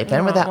go sleep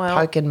in without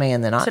poking me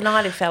in the night.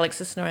 Tonight, if Alex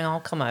is snoring,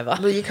 I'll come over.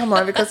 Well, you come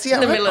over because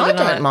In the middle of I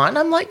the night. don't mind.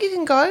 I'm like, you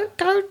can go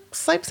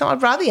sleep. So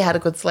I'd rather you had a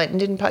good sleep and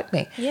didn't poke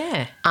me.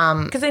 Yeah.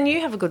 Because then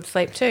you have a good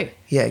sleep too.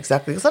 Yeah,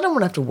 exactly. Because I don't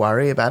want to have to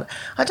worry about it.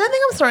 I don't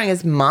think I'm snoring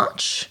as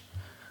much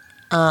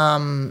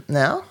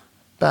now,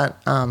 but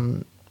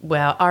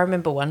Well, I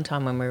remember one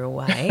time when we were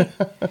away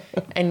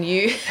and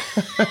you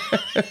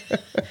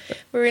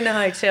we were in a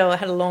hotel,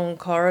 had a long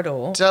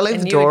corridor. Did I leave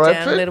and the you were door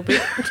down open? a little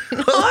bit.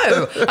 No,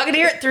 I could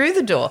hear it through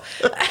the door.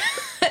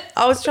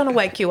 I was trying to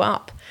wake you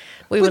up.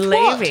 We With were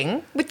what?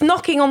 leaving with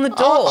knocking on the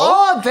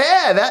door.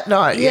 There, that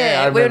night.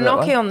 Yeah, I we were remember that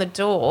knocking one. on the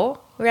door.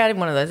 We were out in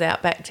one of those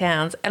outback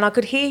towns and I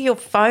could hear your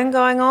phone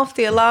going off,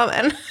 the alarm,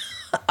 and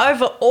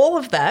over all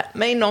of that,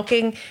 me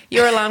knocking,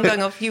 your alarm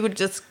going off, you were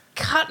just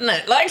cutting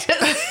it, like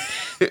just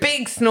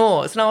big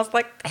snores. And I was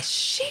like, has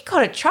she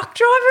got a truck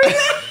driver in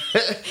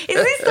there? Is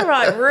this the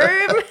right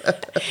room?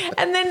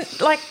 And then,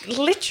 like,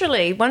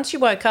 literally, once you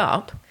woke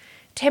up,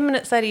 10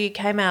 minutes later you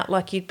came out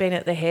like you'd been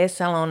at the hair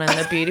salon and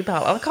the beauty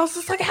parlour. Like, I was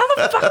just like, how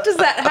the fuck does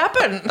that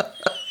happen?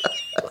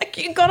 Like,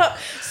 you got up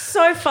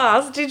so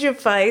fast, did your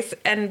face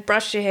and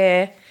brushed your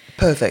hair.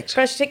 Perfect.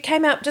 It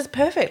came out just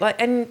perfect.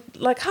 Like, and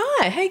like,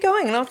 hi, how you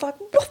going? And I was like,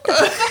 what the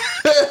fuck?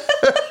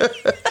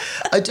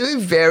 I do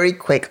very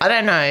quick. I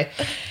don't know.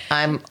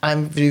 I'm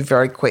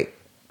very quick.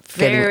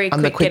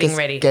 I'm the quickest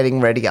getting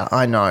ready.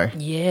 I know.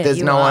 Yeah,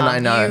 There's no one I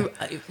know.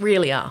 You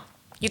really are.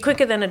 You're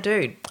quicker than a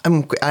dude. I am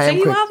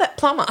You quick. are that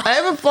plumber. I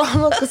am a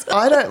plumber because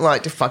I don't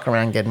like to fuck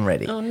around getting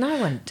ready. Oh, no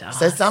one does.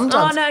 So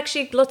sometimes- Oh, no,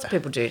 actually, lots of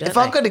people do, don't If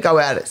they? I've got to go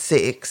out at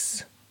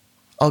 6,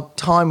 I'll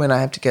time when I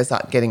have to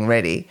start getting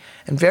ready,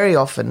 and very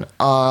often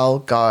I'll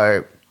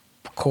go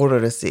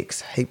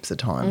 5:45, heaps of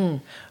time,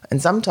 and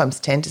sometimes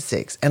 10 to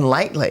 6. And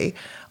lately,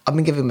 I've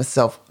been giving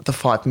myself the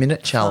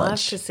 5-minute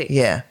challenge. 5 to 6.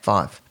 Yeah,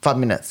 5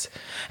 minutes,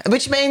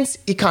 which means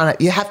you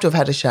have to have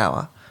had a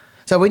shower.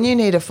 So when you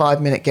need a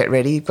 5-minute get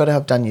ready, you've got to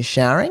have done your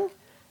showering,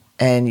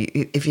 and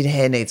if your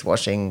hair needs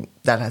washing,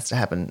 that has to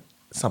happen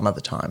some other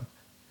time.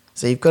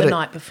 So you've got The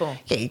night before.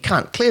 Yeah, you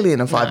can't. Clearly,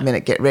 in a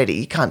 5-minute get ready,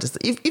 you can't just.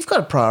 You've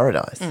got to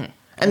prioritise,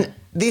 and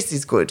this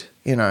is good,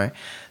 you know.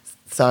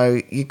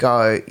 So you've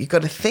got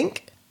to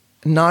think.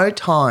 No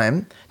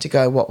time to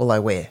go. What will I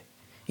wear?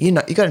 You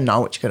got to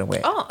know what you're going to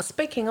wear. Oh,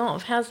 speaking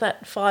of, how's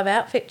that 5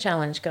 outfit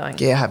challenge going?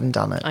 Yeah, I haven't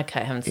done it.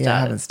 Okay, haven't Yeah, I started.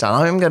 haven't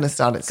started. I'm going to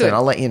start it soon. Good.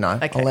 I'll let you know.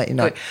 Okay, I'll let you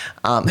know.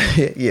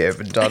 good. You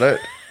haven't done it.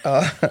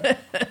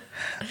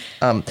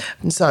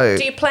 So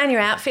Do you plan your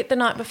outfit the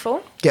night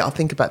before? yeah, I'll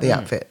think about the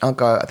outfit. I'll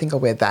go. I think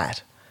I'll wear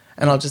that,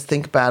 and I'll just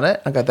think about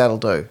it. I go, that'll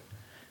do,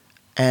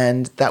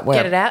 and that way.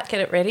 Get it out, get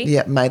it ready.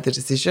 Yeah, made the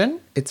decision.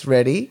 It's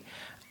ready.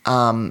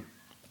 Up,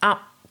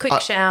 quick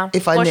shower,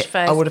 If wash I your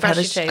face, I would have brush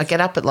had your teeth. I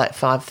get up at like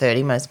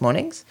 5:30 most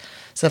mornings,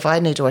 so if I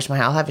need to wash my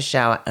hair, I'll have a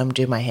shower and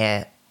do my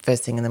hair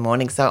first thing in the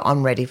morning. So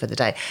I'm ready for the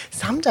day.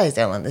 Some days,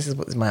 Ellen, this is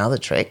what was my other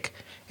trick.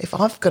 If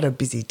I've got a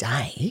busy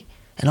day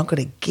and I've got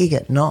a gig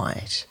at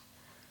night,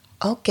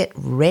 I'll get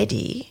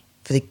ready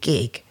for the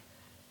gig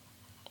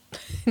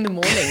in the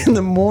morning. in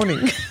the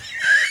morning.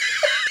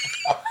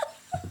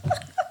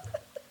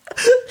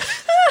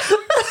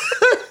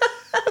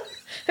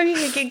 Have you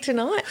got a gig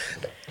tonight?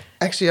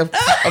 Actually, I'm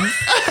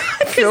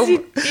filming.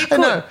 you I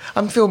know.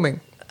 I'm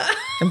filming.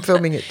 I'm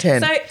filming at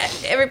 10. So,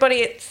 everybody,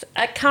 it's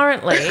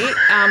currently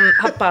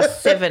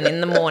 7:30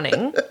 in the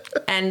morning,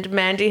 and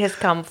Mandy has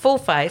come full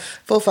face,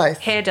 Full face.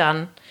 hair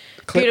done,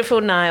 Clip.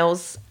 beautiful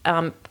nails,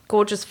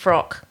 gorgeous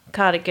frock,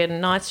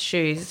 cardigan, nice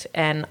shoes,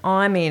 and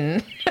I'm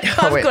in.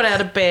 I've got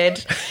out of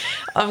bed.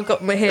 I've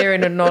got my hair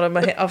in a knot on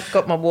my head. I've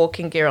got my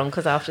walking gear on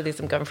because after this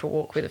I'm going for a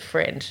walk with a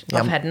friend.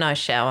 I've had no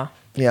shower.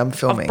 Yeah, I'm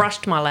filming. I've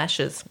brushed my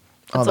lashes.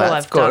 Oh, That's all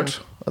that's I've good.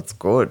 done. That's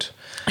good.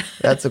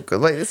 That's a good.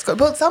 Like, it's good.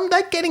 But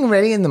that getting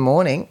ready in the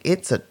morning,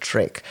 it's a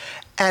trick,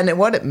 and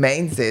what it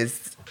means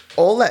is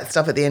all that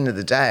stuff at the end of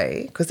the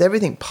day, because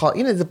everything,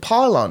 there's a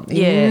pile on.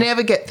 You Yeah.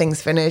 never get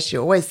things finished.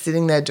 You're always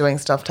sitting there doing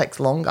stuff. Takes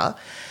longer.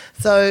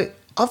 So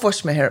I've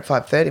washed my hair at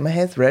 5:30. My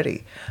hair's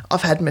ready.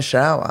 I've had my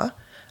shower.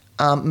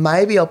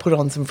 Maybe I'll put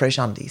on some fresh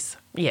undies.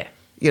 Yeah.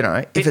 You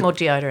know, Bit more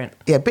deodorant.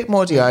 Yeah, a bit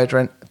more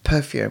deodorant,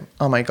 perfume.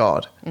 Oh my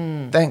God.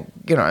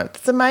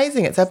 It's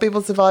amazing. It's how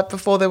people survived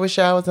before there were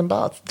showers and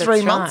baths. That's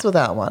 3 months right.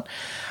 without one.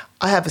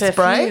 I have a spray,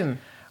 Perfume.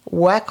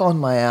 whack on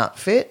my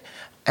outfit,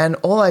 and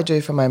all I do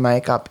for my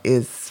makeup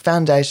is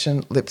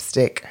foundation,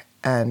 lipstick,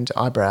 and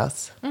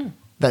eyebrows.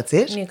 That's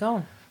it. And you're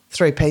gone.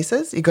 3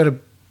 pieces. You've got to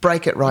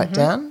break it right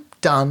down.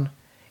 Done.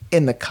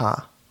 In the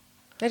car.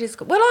 That is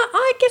good. Well,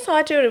 I guess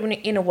I do it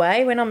in a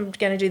way when I'm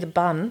going to do the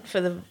bun for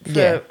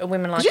a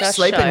women like Did you us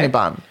sleep show. in your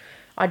bun?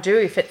 I do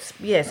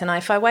and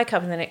if I wake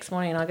up in the next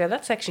morning and I go,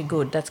 that's actually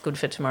good. That's good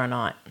for tomorrow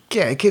night.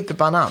 Yeah, keep the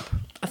bun up.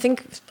 I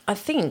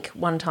think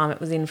one time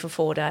it was in for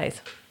 4 days.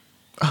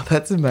 Oh,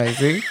 that's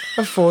amazing.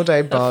 A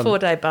 4-day bun. A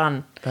 4-day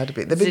bun. There'd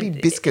be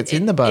biscuits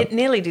in the bun. It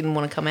nearly didn't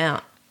want to come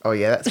out. Oh,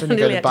 yeah, that's when I you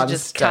go nearly to had bun to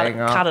just staying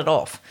up. cut it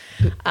off.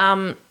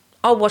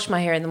 I'll wash my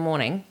hair in the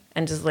morning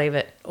and just leave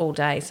it all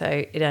day, so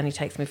it only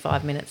takes me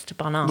 5 minutes to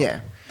bun up.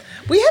 Yeah.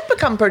 We have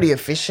become pretty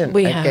efficient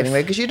at getting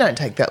ready because you don't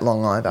take that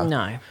long either.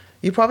 No.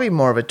 You're probably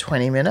more of a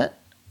 20-minute.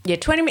 Yeah,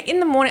 20 minutes in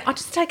the morning. I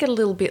just take it a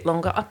little bit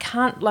longer. I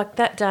can't, like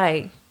that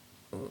day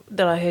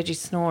that I heard you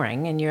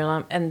snoring and your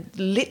alarm, and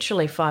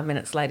literally 5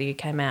 minutes later you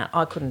came out.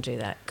 I couldn't do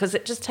that because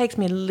it just takes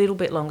me a little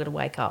bit longer to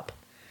wake up.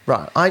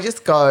 Right. I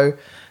just go,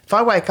 if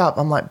I wake up,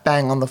 I'm like,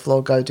 bang on the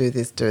floor, go do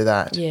this, do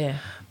that. Yeah.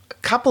 A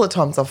couple of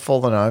times I've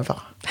fallen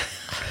over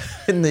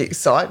in the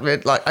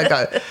excitement. Like I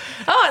go,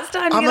 oh, it's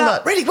time to get up.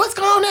 Like, ready, what's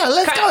going on now?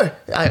 Let's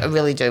go. I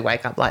really do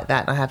wake up like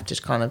that. I have to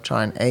kind of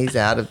try and ease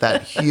out of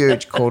that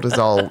huge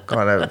cortisol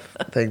kind of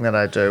thing that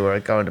I do where I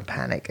go into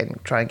panic and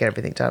try and get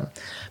everything done.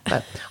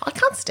 But I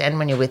can't stand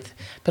when you're with,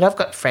 but I've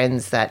got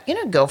friends that,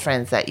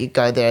 girlfriends that you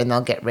go there and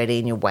they'll get ready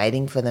and you're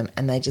waiting for them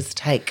and they just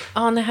take.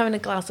 Oh, and they're having a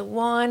glass of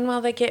wine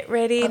while they get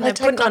ready and they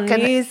they're putting on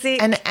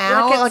music. An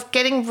hour, like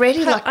getting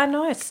ready. I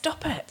know,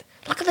 stop it.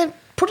 Like they're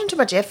putting too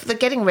much effort. The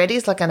getting ready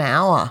is like an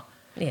hour.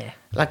 Yeah.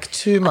 Like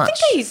too much. I think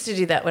I used to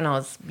do that when I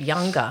was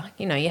younger.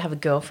 You have a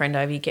girlfriend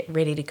over, you get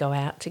ready to go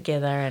out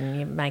together and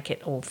you make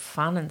it all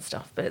fun and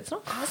stuff, but it's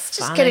not fun. It's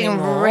just getting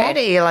anymore.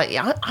 ready. Like,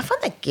 I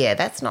find that,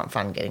 that's not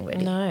fun getting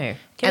ready. No.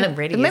 Getting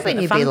ready remember isn't when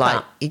the you'd be fun like,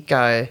 part. you'd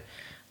go,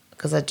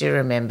 because I do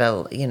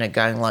remember,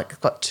 going like,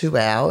 I've got 2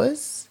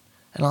 hours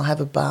and I'll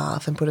have a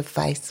bath and put a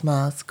face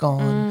mask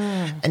on.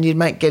 And you'd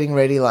make getting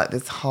ready like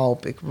this whole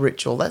big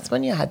ritual. That's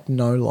when you had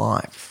no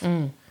life.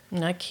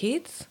 No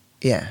kids.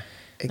 Yeah,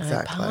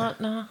 exactly. No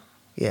partner.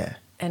 Yeah.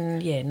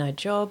 And, no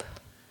job.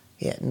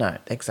 Yeah, no,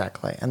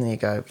 exactly. And then you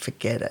go,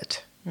 forget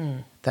it.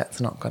 That's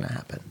not going to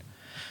happen.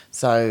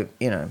 So,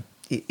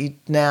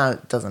 now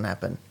it doesn't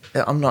happen.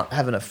 I'm not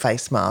having a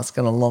face mask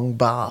and a long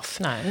bath.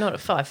 No, not at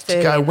 5:30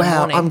 To go, in the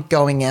morning. I'm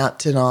going out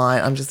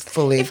tonight. I'm just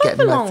fully if I have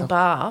getting a long myself.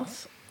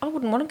 bath, I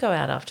wouldn't want to go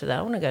out after that.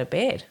 I want to go to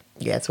bed.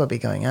 Yeah, that's why we're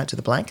going out to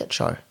the blanket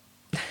show.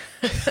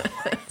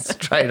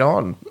 Straight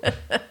on.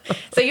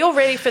 So you're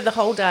ready for the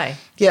whole day?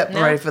 Yep,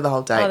 I'm ready for the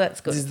whole day. Oh,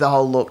 that's good. This is the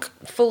whole look.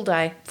 Full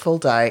day. Full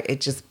day.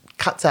 It just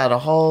cuts out a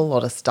whole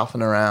lot of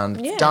stuffing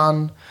around. It's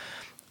done.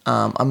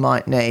 I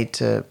might need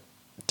to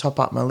top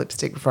up my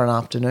lipstick for an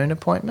afternoon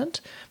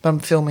appointment, but I'm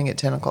filming at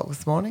 10 o'clock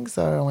this morning,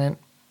 so I went,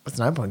 there's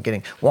no point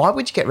getting... Why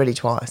would you get ready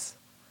twice?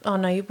 Oh,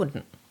 no, you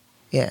wouldn't.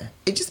 Yeah.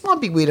 It just might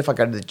be weird if I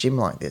go to the gym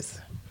like this.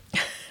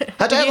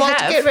 I don't like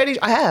to get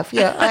ready. I have,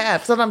 yeah, I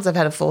have. Sometimes I've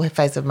had a full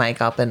face of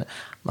makeup and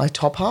my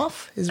top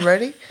half is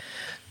ready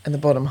and the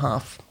bottom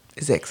half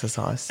is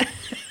exercise.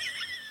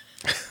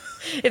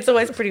 It's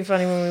always pretty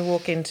funny when we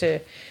walk into,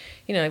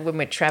 when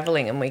we're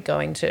travelling and we go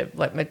into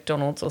like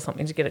McDonald's or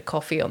something to get a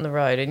coffee on the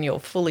road and you're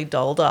fully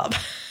dolled up.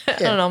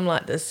 Yeah. And I'm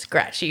like the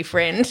scratchy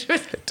friend.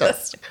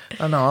 Just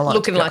I know, I like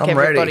looking like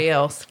everybody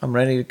else. I'm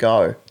ready to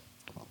go.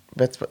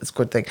 It's a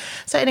good thing.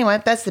 So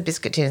anyway, that's the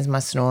biscuit tin is my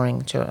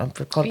snoring. I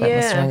forgot about my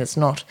snoring. It's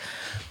not.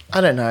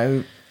 I don't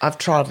know. I've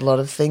tried a lot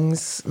of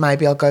things.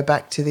 Maybe I'll go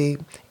back to the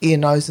ear,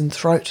 nose and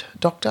throat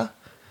doctor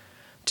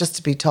just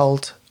to be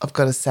told I've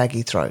got a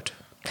saggy throat.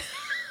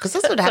 Because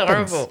that's what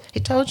happens. Horrible. He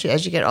told you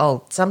as you get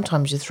old,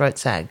 sometimes your throat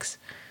sags.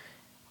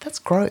 That's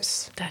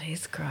gross. That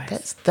is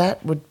gross.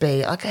 That would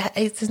be, like,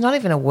 it's not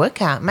even a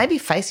workout. Maybe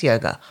face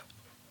yoga.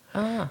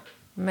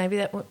 Maybe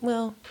that would,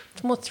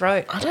 it's more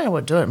throat. I don't know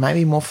what to do it.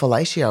 Maybe more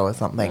fellatio or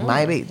something.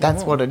 Maybe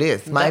that's what it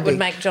is. Maybe that would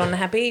make John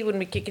happy. He wouldn't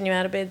be kicking you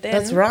out of bed then.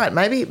 That's right.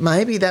 Maybe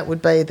that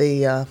would be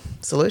the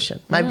solution.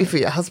 Maybe for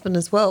your husband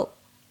as well.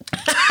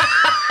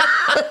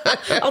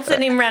 I'll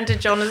send him round to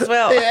John as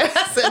well. Yeah,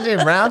 send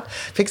him round.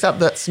 Fix up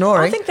that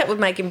snoring. I think that would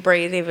make him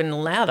breathe even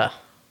louder.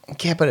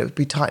 Yeah, but it would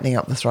be tightening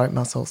up the throat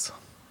muscles.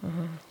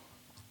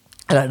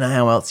 I don't know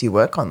how else you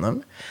work on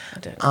them. I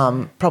don't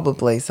know.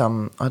 Probably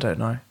some, I don't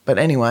know. But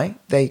anyway,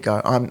 there you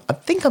go. I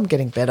think I'm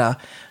getting better.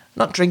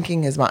 Not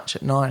drinking as much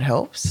at night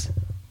helps.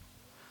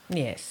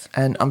 Yes.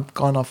 And I'm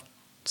gone off,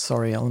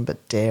 sorry, Ellen,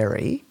 but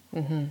dairy.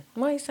 Mm-hmm.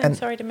 Why are you saying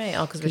sorry to me?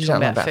 Oh, because we're You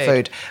talking don't know about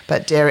food.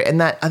 But dairy,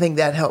 and that I think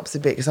that helps a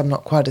bit because I'm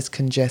not quite as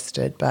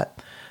congested. But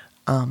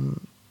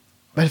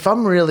if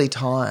I'm really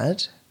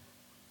tired,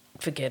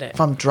 forget it.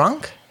 if I'm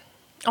drunk,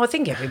 I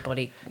think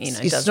everybody, you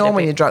does snore it a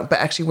when bit. you're drunk. But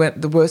actually,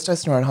 when the worst I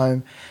snore at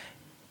home,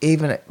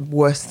 even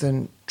worse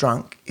than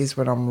drunk, is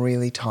when I'm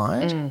really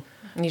tired. And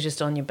you're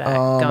just on your back.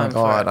 Oh going my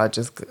God!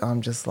 For it.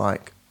 I'm just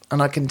like,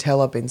 and I can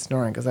tell I've been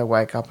snoring because I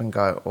wake up and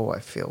go, oh, I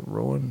feel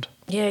ruined.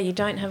 Yeah, you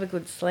don't have a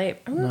good sleep.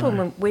 I remember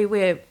when we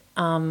were,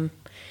 I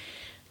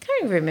can't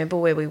even remember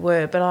where we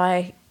were, but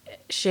I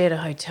shared a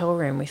hotel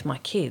room with my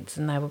kids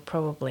and they were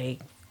probably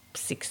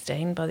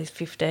 16, by this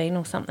 15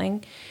 or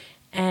something.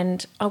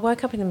 And I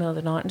woke up in the middle of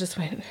the night and just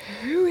went,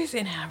 who is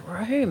in our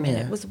room? And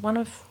it was one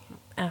of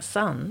our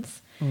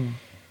sons.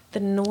 The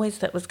noise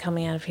that was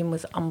coming out of him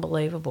was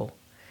unbelievable.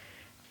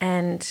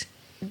 And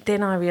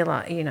then I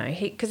realised,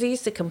 because he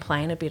used to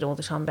complain a bit all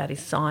the time about his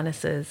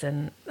sinuses,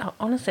 and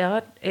honestly,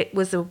 it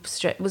was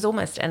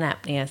almost an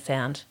apnea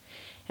sound.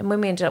 And when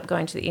we ended up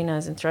going to the ear,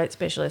 nose and throat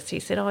specialist, he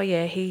said, oh,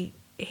 yeah,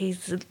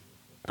 he's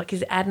like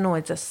his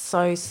adenoids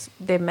are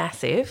they're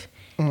massive.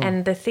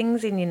 And the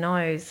things in your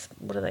nose,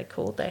 what are they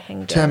called? They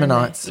hang down.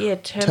 Terminites. Yeah,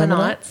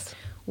 terminites.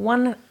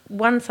 One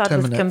side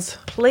was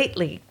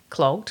completely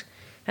clogged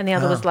and the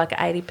other was like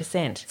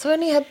 80%. So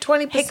only had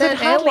 20% He could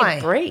hardly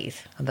airway. breathe.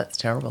 Oh, that's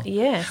terrible.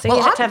 Yeah, so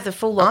you had to have the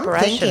full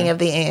operation. I'm thinking of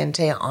the ENT.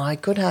 I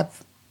could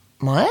have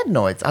my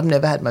adenoids. I've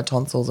never had my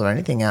tonsils or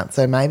anything out,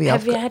 so maybe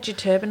Have you had your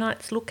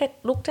turbinates looked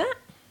at?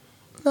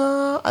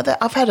 No,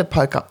 I've had to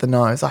poke up the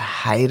nose. I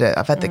hate it.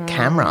 I've had the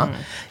camera.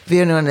 Have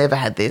anyone ever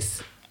had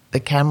this? The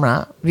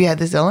camera. Have you had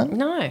this, Ellen?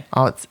 No.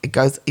 Oh, it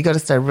goes. You got to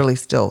stay really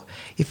still.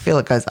 You feel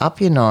it goes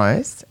up your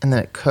nose and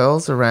then it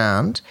curls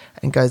around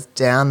and goes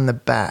down the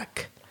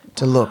back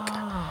to look.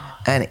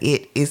 And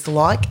it is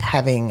like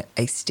having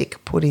a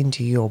stick put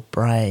into your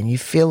brain. You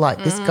feel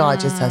like this guy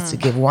just has to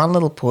give one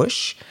little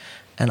push,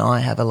 and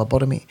I have a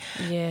lobotomy.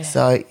 Yeah.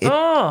 So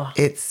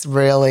it's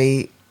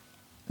really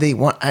the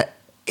one.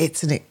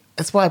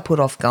 That's why I put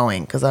off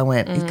going, because I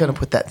went, he's going to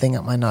put that thing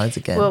up my nose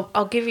again. Well,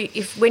 I'll give you,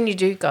 when you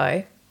do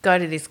go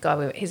to this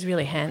guy. He's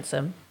really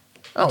handsome.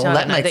 Oh, well,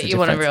 that makes a you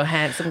want a difference. real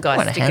handsome guy I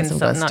want a sticking handsome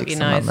guy something up stick your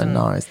something nose. up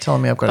my nose,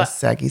 telling me I've got a but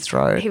saggy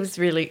throat. He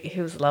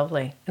was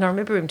lovely. And I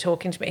remember him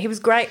talking to me. He was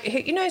great.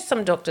 You know,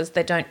 some doctors,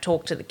 they don't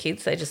talk to the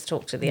kids, they just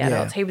talk to the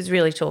adults. He was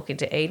really talking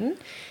to Eden.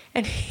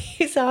 And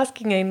he's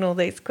asking Eden all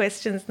these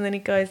questions. And then he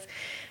goes,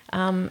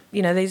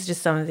 you know, these are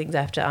just some of the things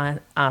I have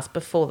to ask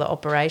before the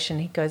operation.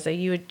 He goes, are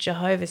you a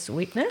Jehovah's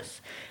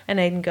Witness? And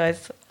Eden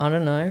goes, I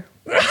don't know.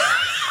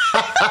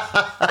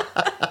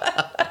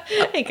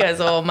 He goes,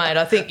 oh, mate,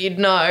 I think you'd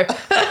know.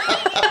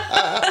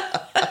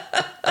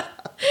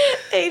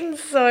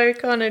 Eden's so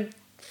kind of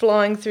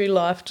flying through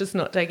life, just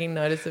not taking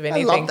notice of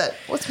anything. I love that.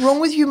 What's wrong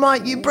with you,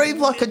 mate? You breathe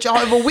like a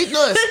Jehovah's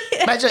Witness.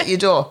 Imagine at your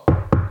door.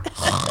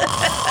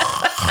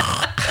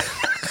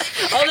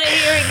 Oh, they're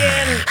here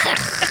again.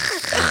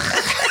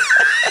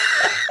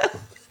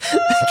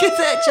 Get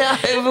that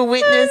Jehovah's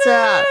Witness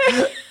out.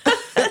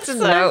 That's so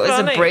no, it's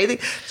funny. a breathing.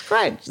 It's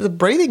great. It's a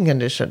breathing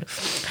condition.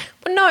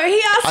 Well, no,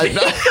 he asked me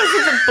because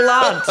of the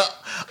blood.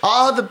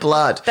 Oh, the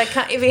blood. They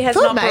can't, if he has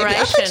an operation.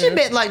 I thought you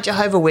meant like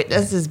Jehovah's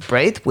Witnesses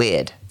breathe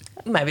weird.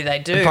 Maybe they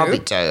do. They probably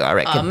do, I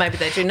reckon. Oh, maybe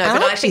they do. No,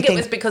 but I think it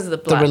was because of the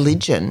blood. The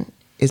religion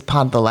is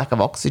part of the lack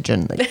of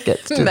oxygen that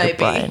gets to the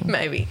brain.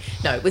 Maybe.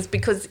 No, it was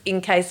because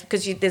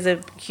there's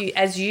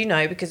as you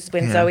know, because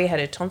when Zoe had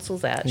her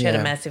tonsils out, she had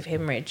a massive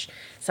hemorrhage.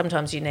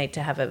 Sometimes you need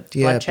to have a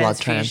blood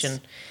transfusion.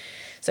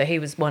 So he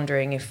was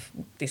wondering if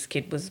this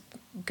kid was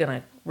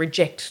going to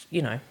reject,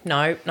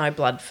 no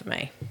blood for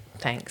me.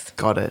 Thanks.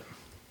 Got it.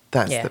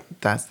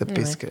 That's the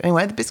biscuit.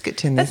 Anyway, the biscuit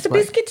tin this week. That's the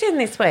biscuit tin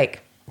this week.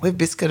 We've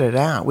biscuited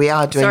out. We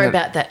are doing Sorry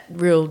about that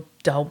real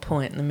dull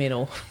point in the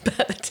middle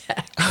about the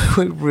tax.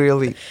 we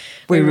really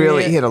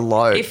hit a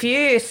low. If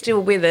you're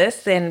still with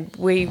us, then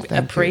we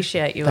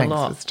appreciate you a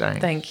lot. Thanks for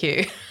staying. Thank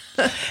you.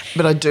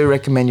 But I do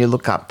recommend you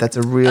look up. That's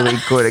a really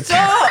good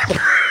account.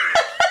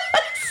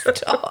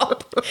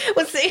 Stop.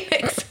 We'll see you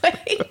next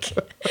week.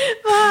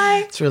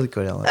 Bye. It's really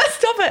good, Ellen.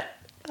 Stop it.